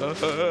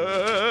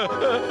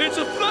 It's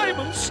a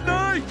flaming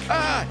snake!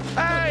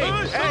 Hey,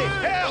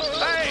 help!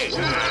 Hey,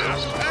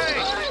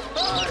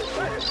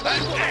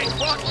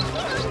 what?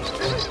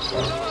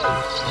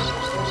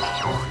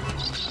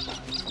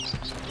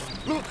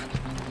 Look,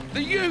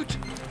 the ute!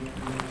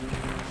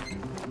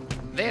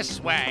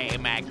 This way,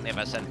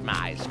 magnificent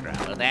maestro.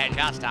 They're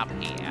just up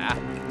here.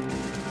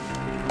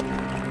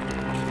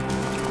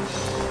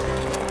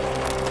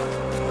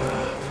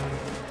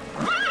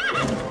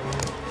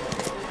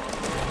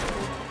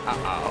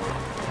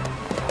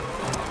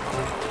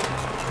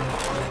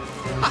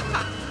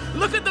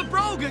 Look at the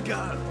Brolga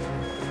go!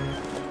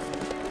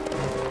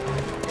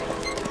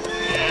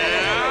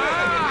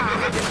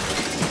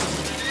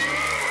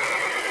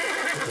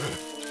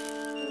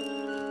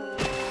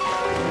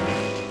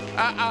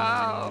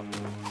 Uh-oh.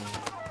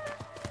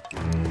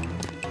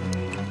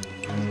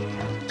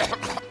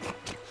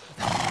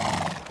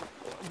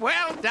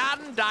 Well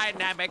done,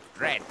 dynamic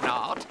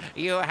dreadnought.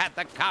 You had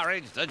the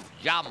courage to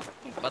jump,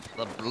 but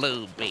the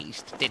blue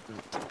beast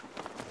didn't.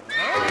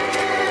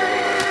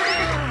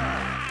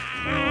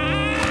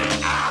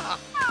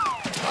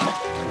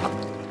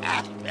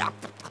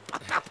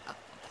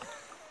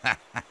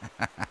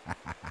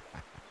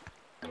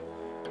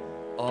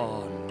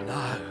 Oh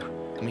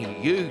no, me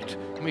ute,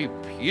 me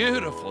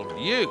beautiful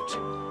ute.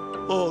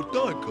 Oh,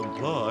 don't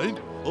complain.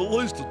 At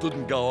least it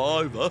didn't go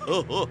over.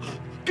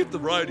 Get the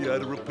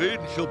radiator repaired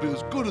and she'll be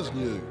as good as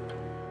new.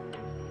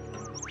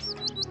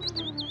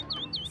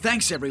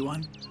 Thanks,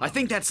 everyone. I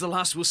think that's the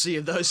last we'll see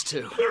of those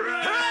two.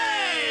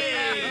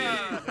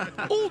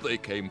 All they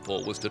came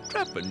for was to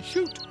trap and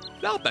shoot.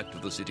 Now back to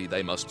the city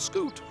they must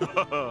scoot.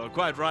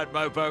 Quite right,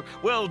 Mopoke.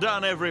 Well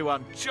done,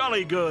 everyone.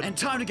 Jolly good. And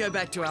time to go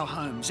back to our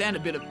homes and a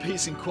bit of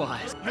peace and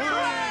quiet.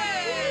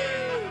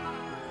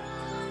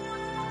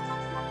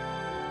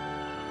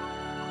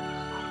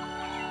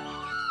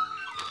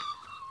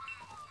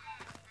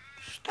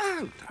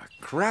 Stone the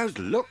crows,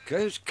 look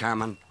who's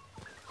coming.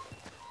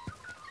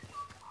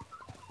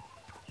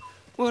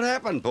 What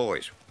happened,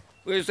 boys?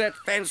 Where's that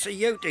fancy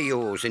ute of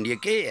yours and your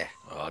gear?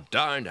 Oh,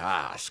 don't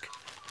ask.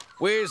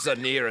 Where's the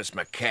nearest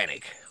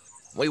mechanic?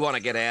 We want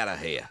to get out of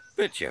here.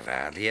 But you've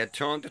hardly had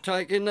time to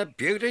take in the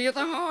beauty of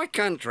the high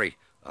country.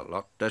 A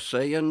lot to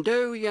see and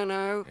do, you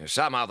know.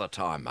 Some other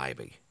time,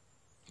 maybe.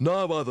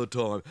 No other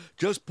time.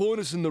 Just point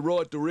us in the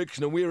right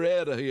direction and we're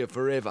out of here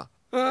forever.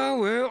 Oh,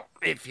 well,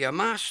 if you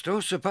must, I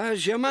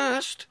suppose you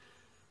must.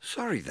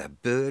 Sorry the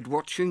bird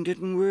watching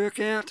didn't work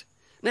out.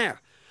 Now,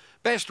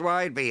 best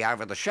way'd be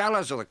over the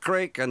shallows of the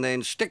creek and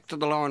then stick to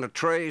the line of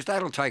trees.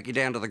 That'll take you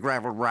down to the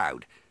gravel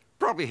road.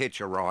 Probably hitch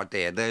a ride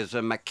there. There's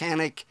a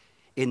mechanic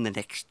in the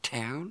next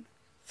town.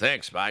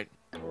 Thanks, mate.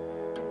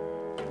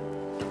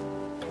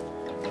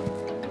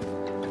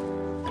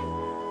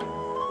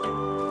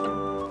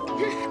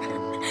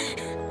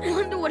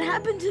 Wonder what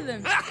happened to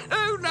them.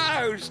 Who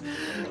knows?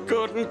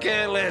 Couldn't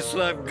care less.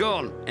 They've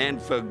gone,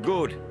 and for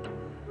good.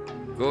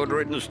 Good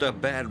riddance to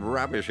bad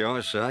rubbish,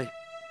 I say.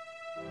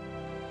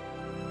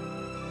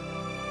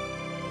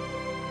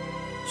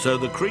 So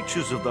the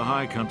creatures of the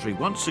high country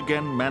once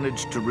again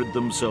managed to rid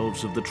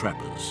themselves of the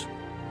trappers.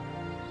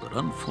 But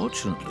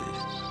unfortunately,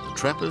 the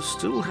trappers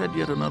still had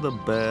yet another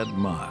bad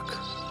mark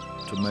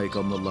to make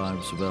on the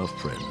lives of our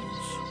friends.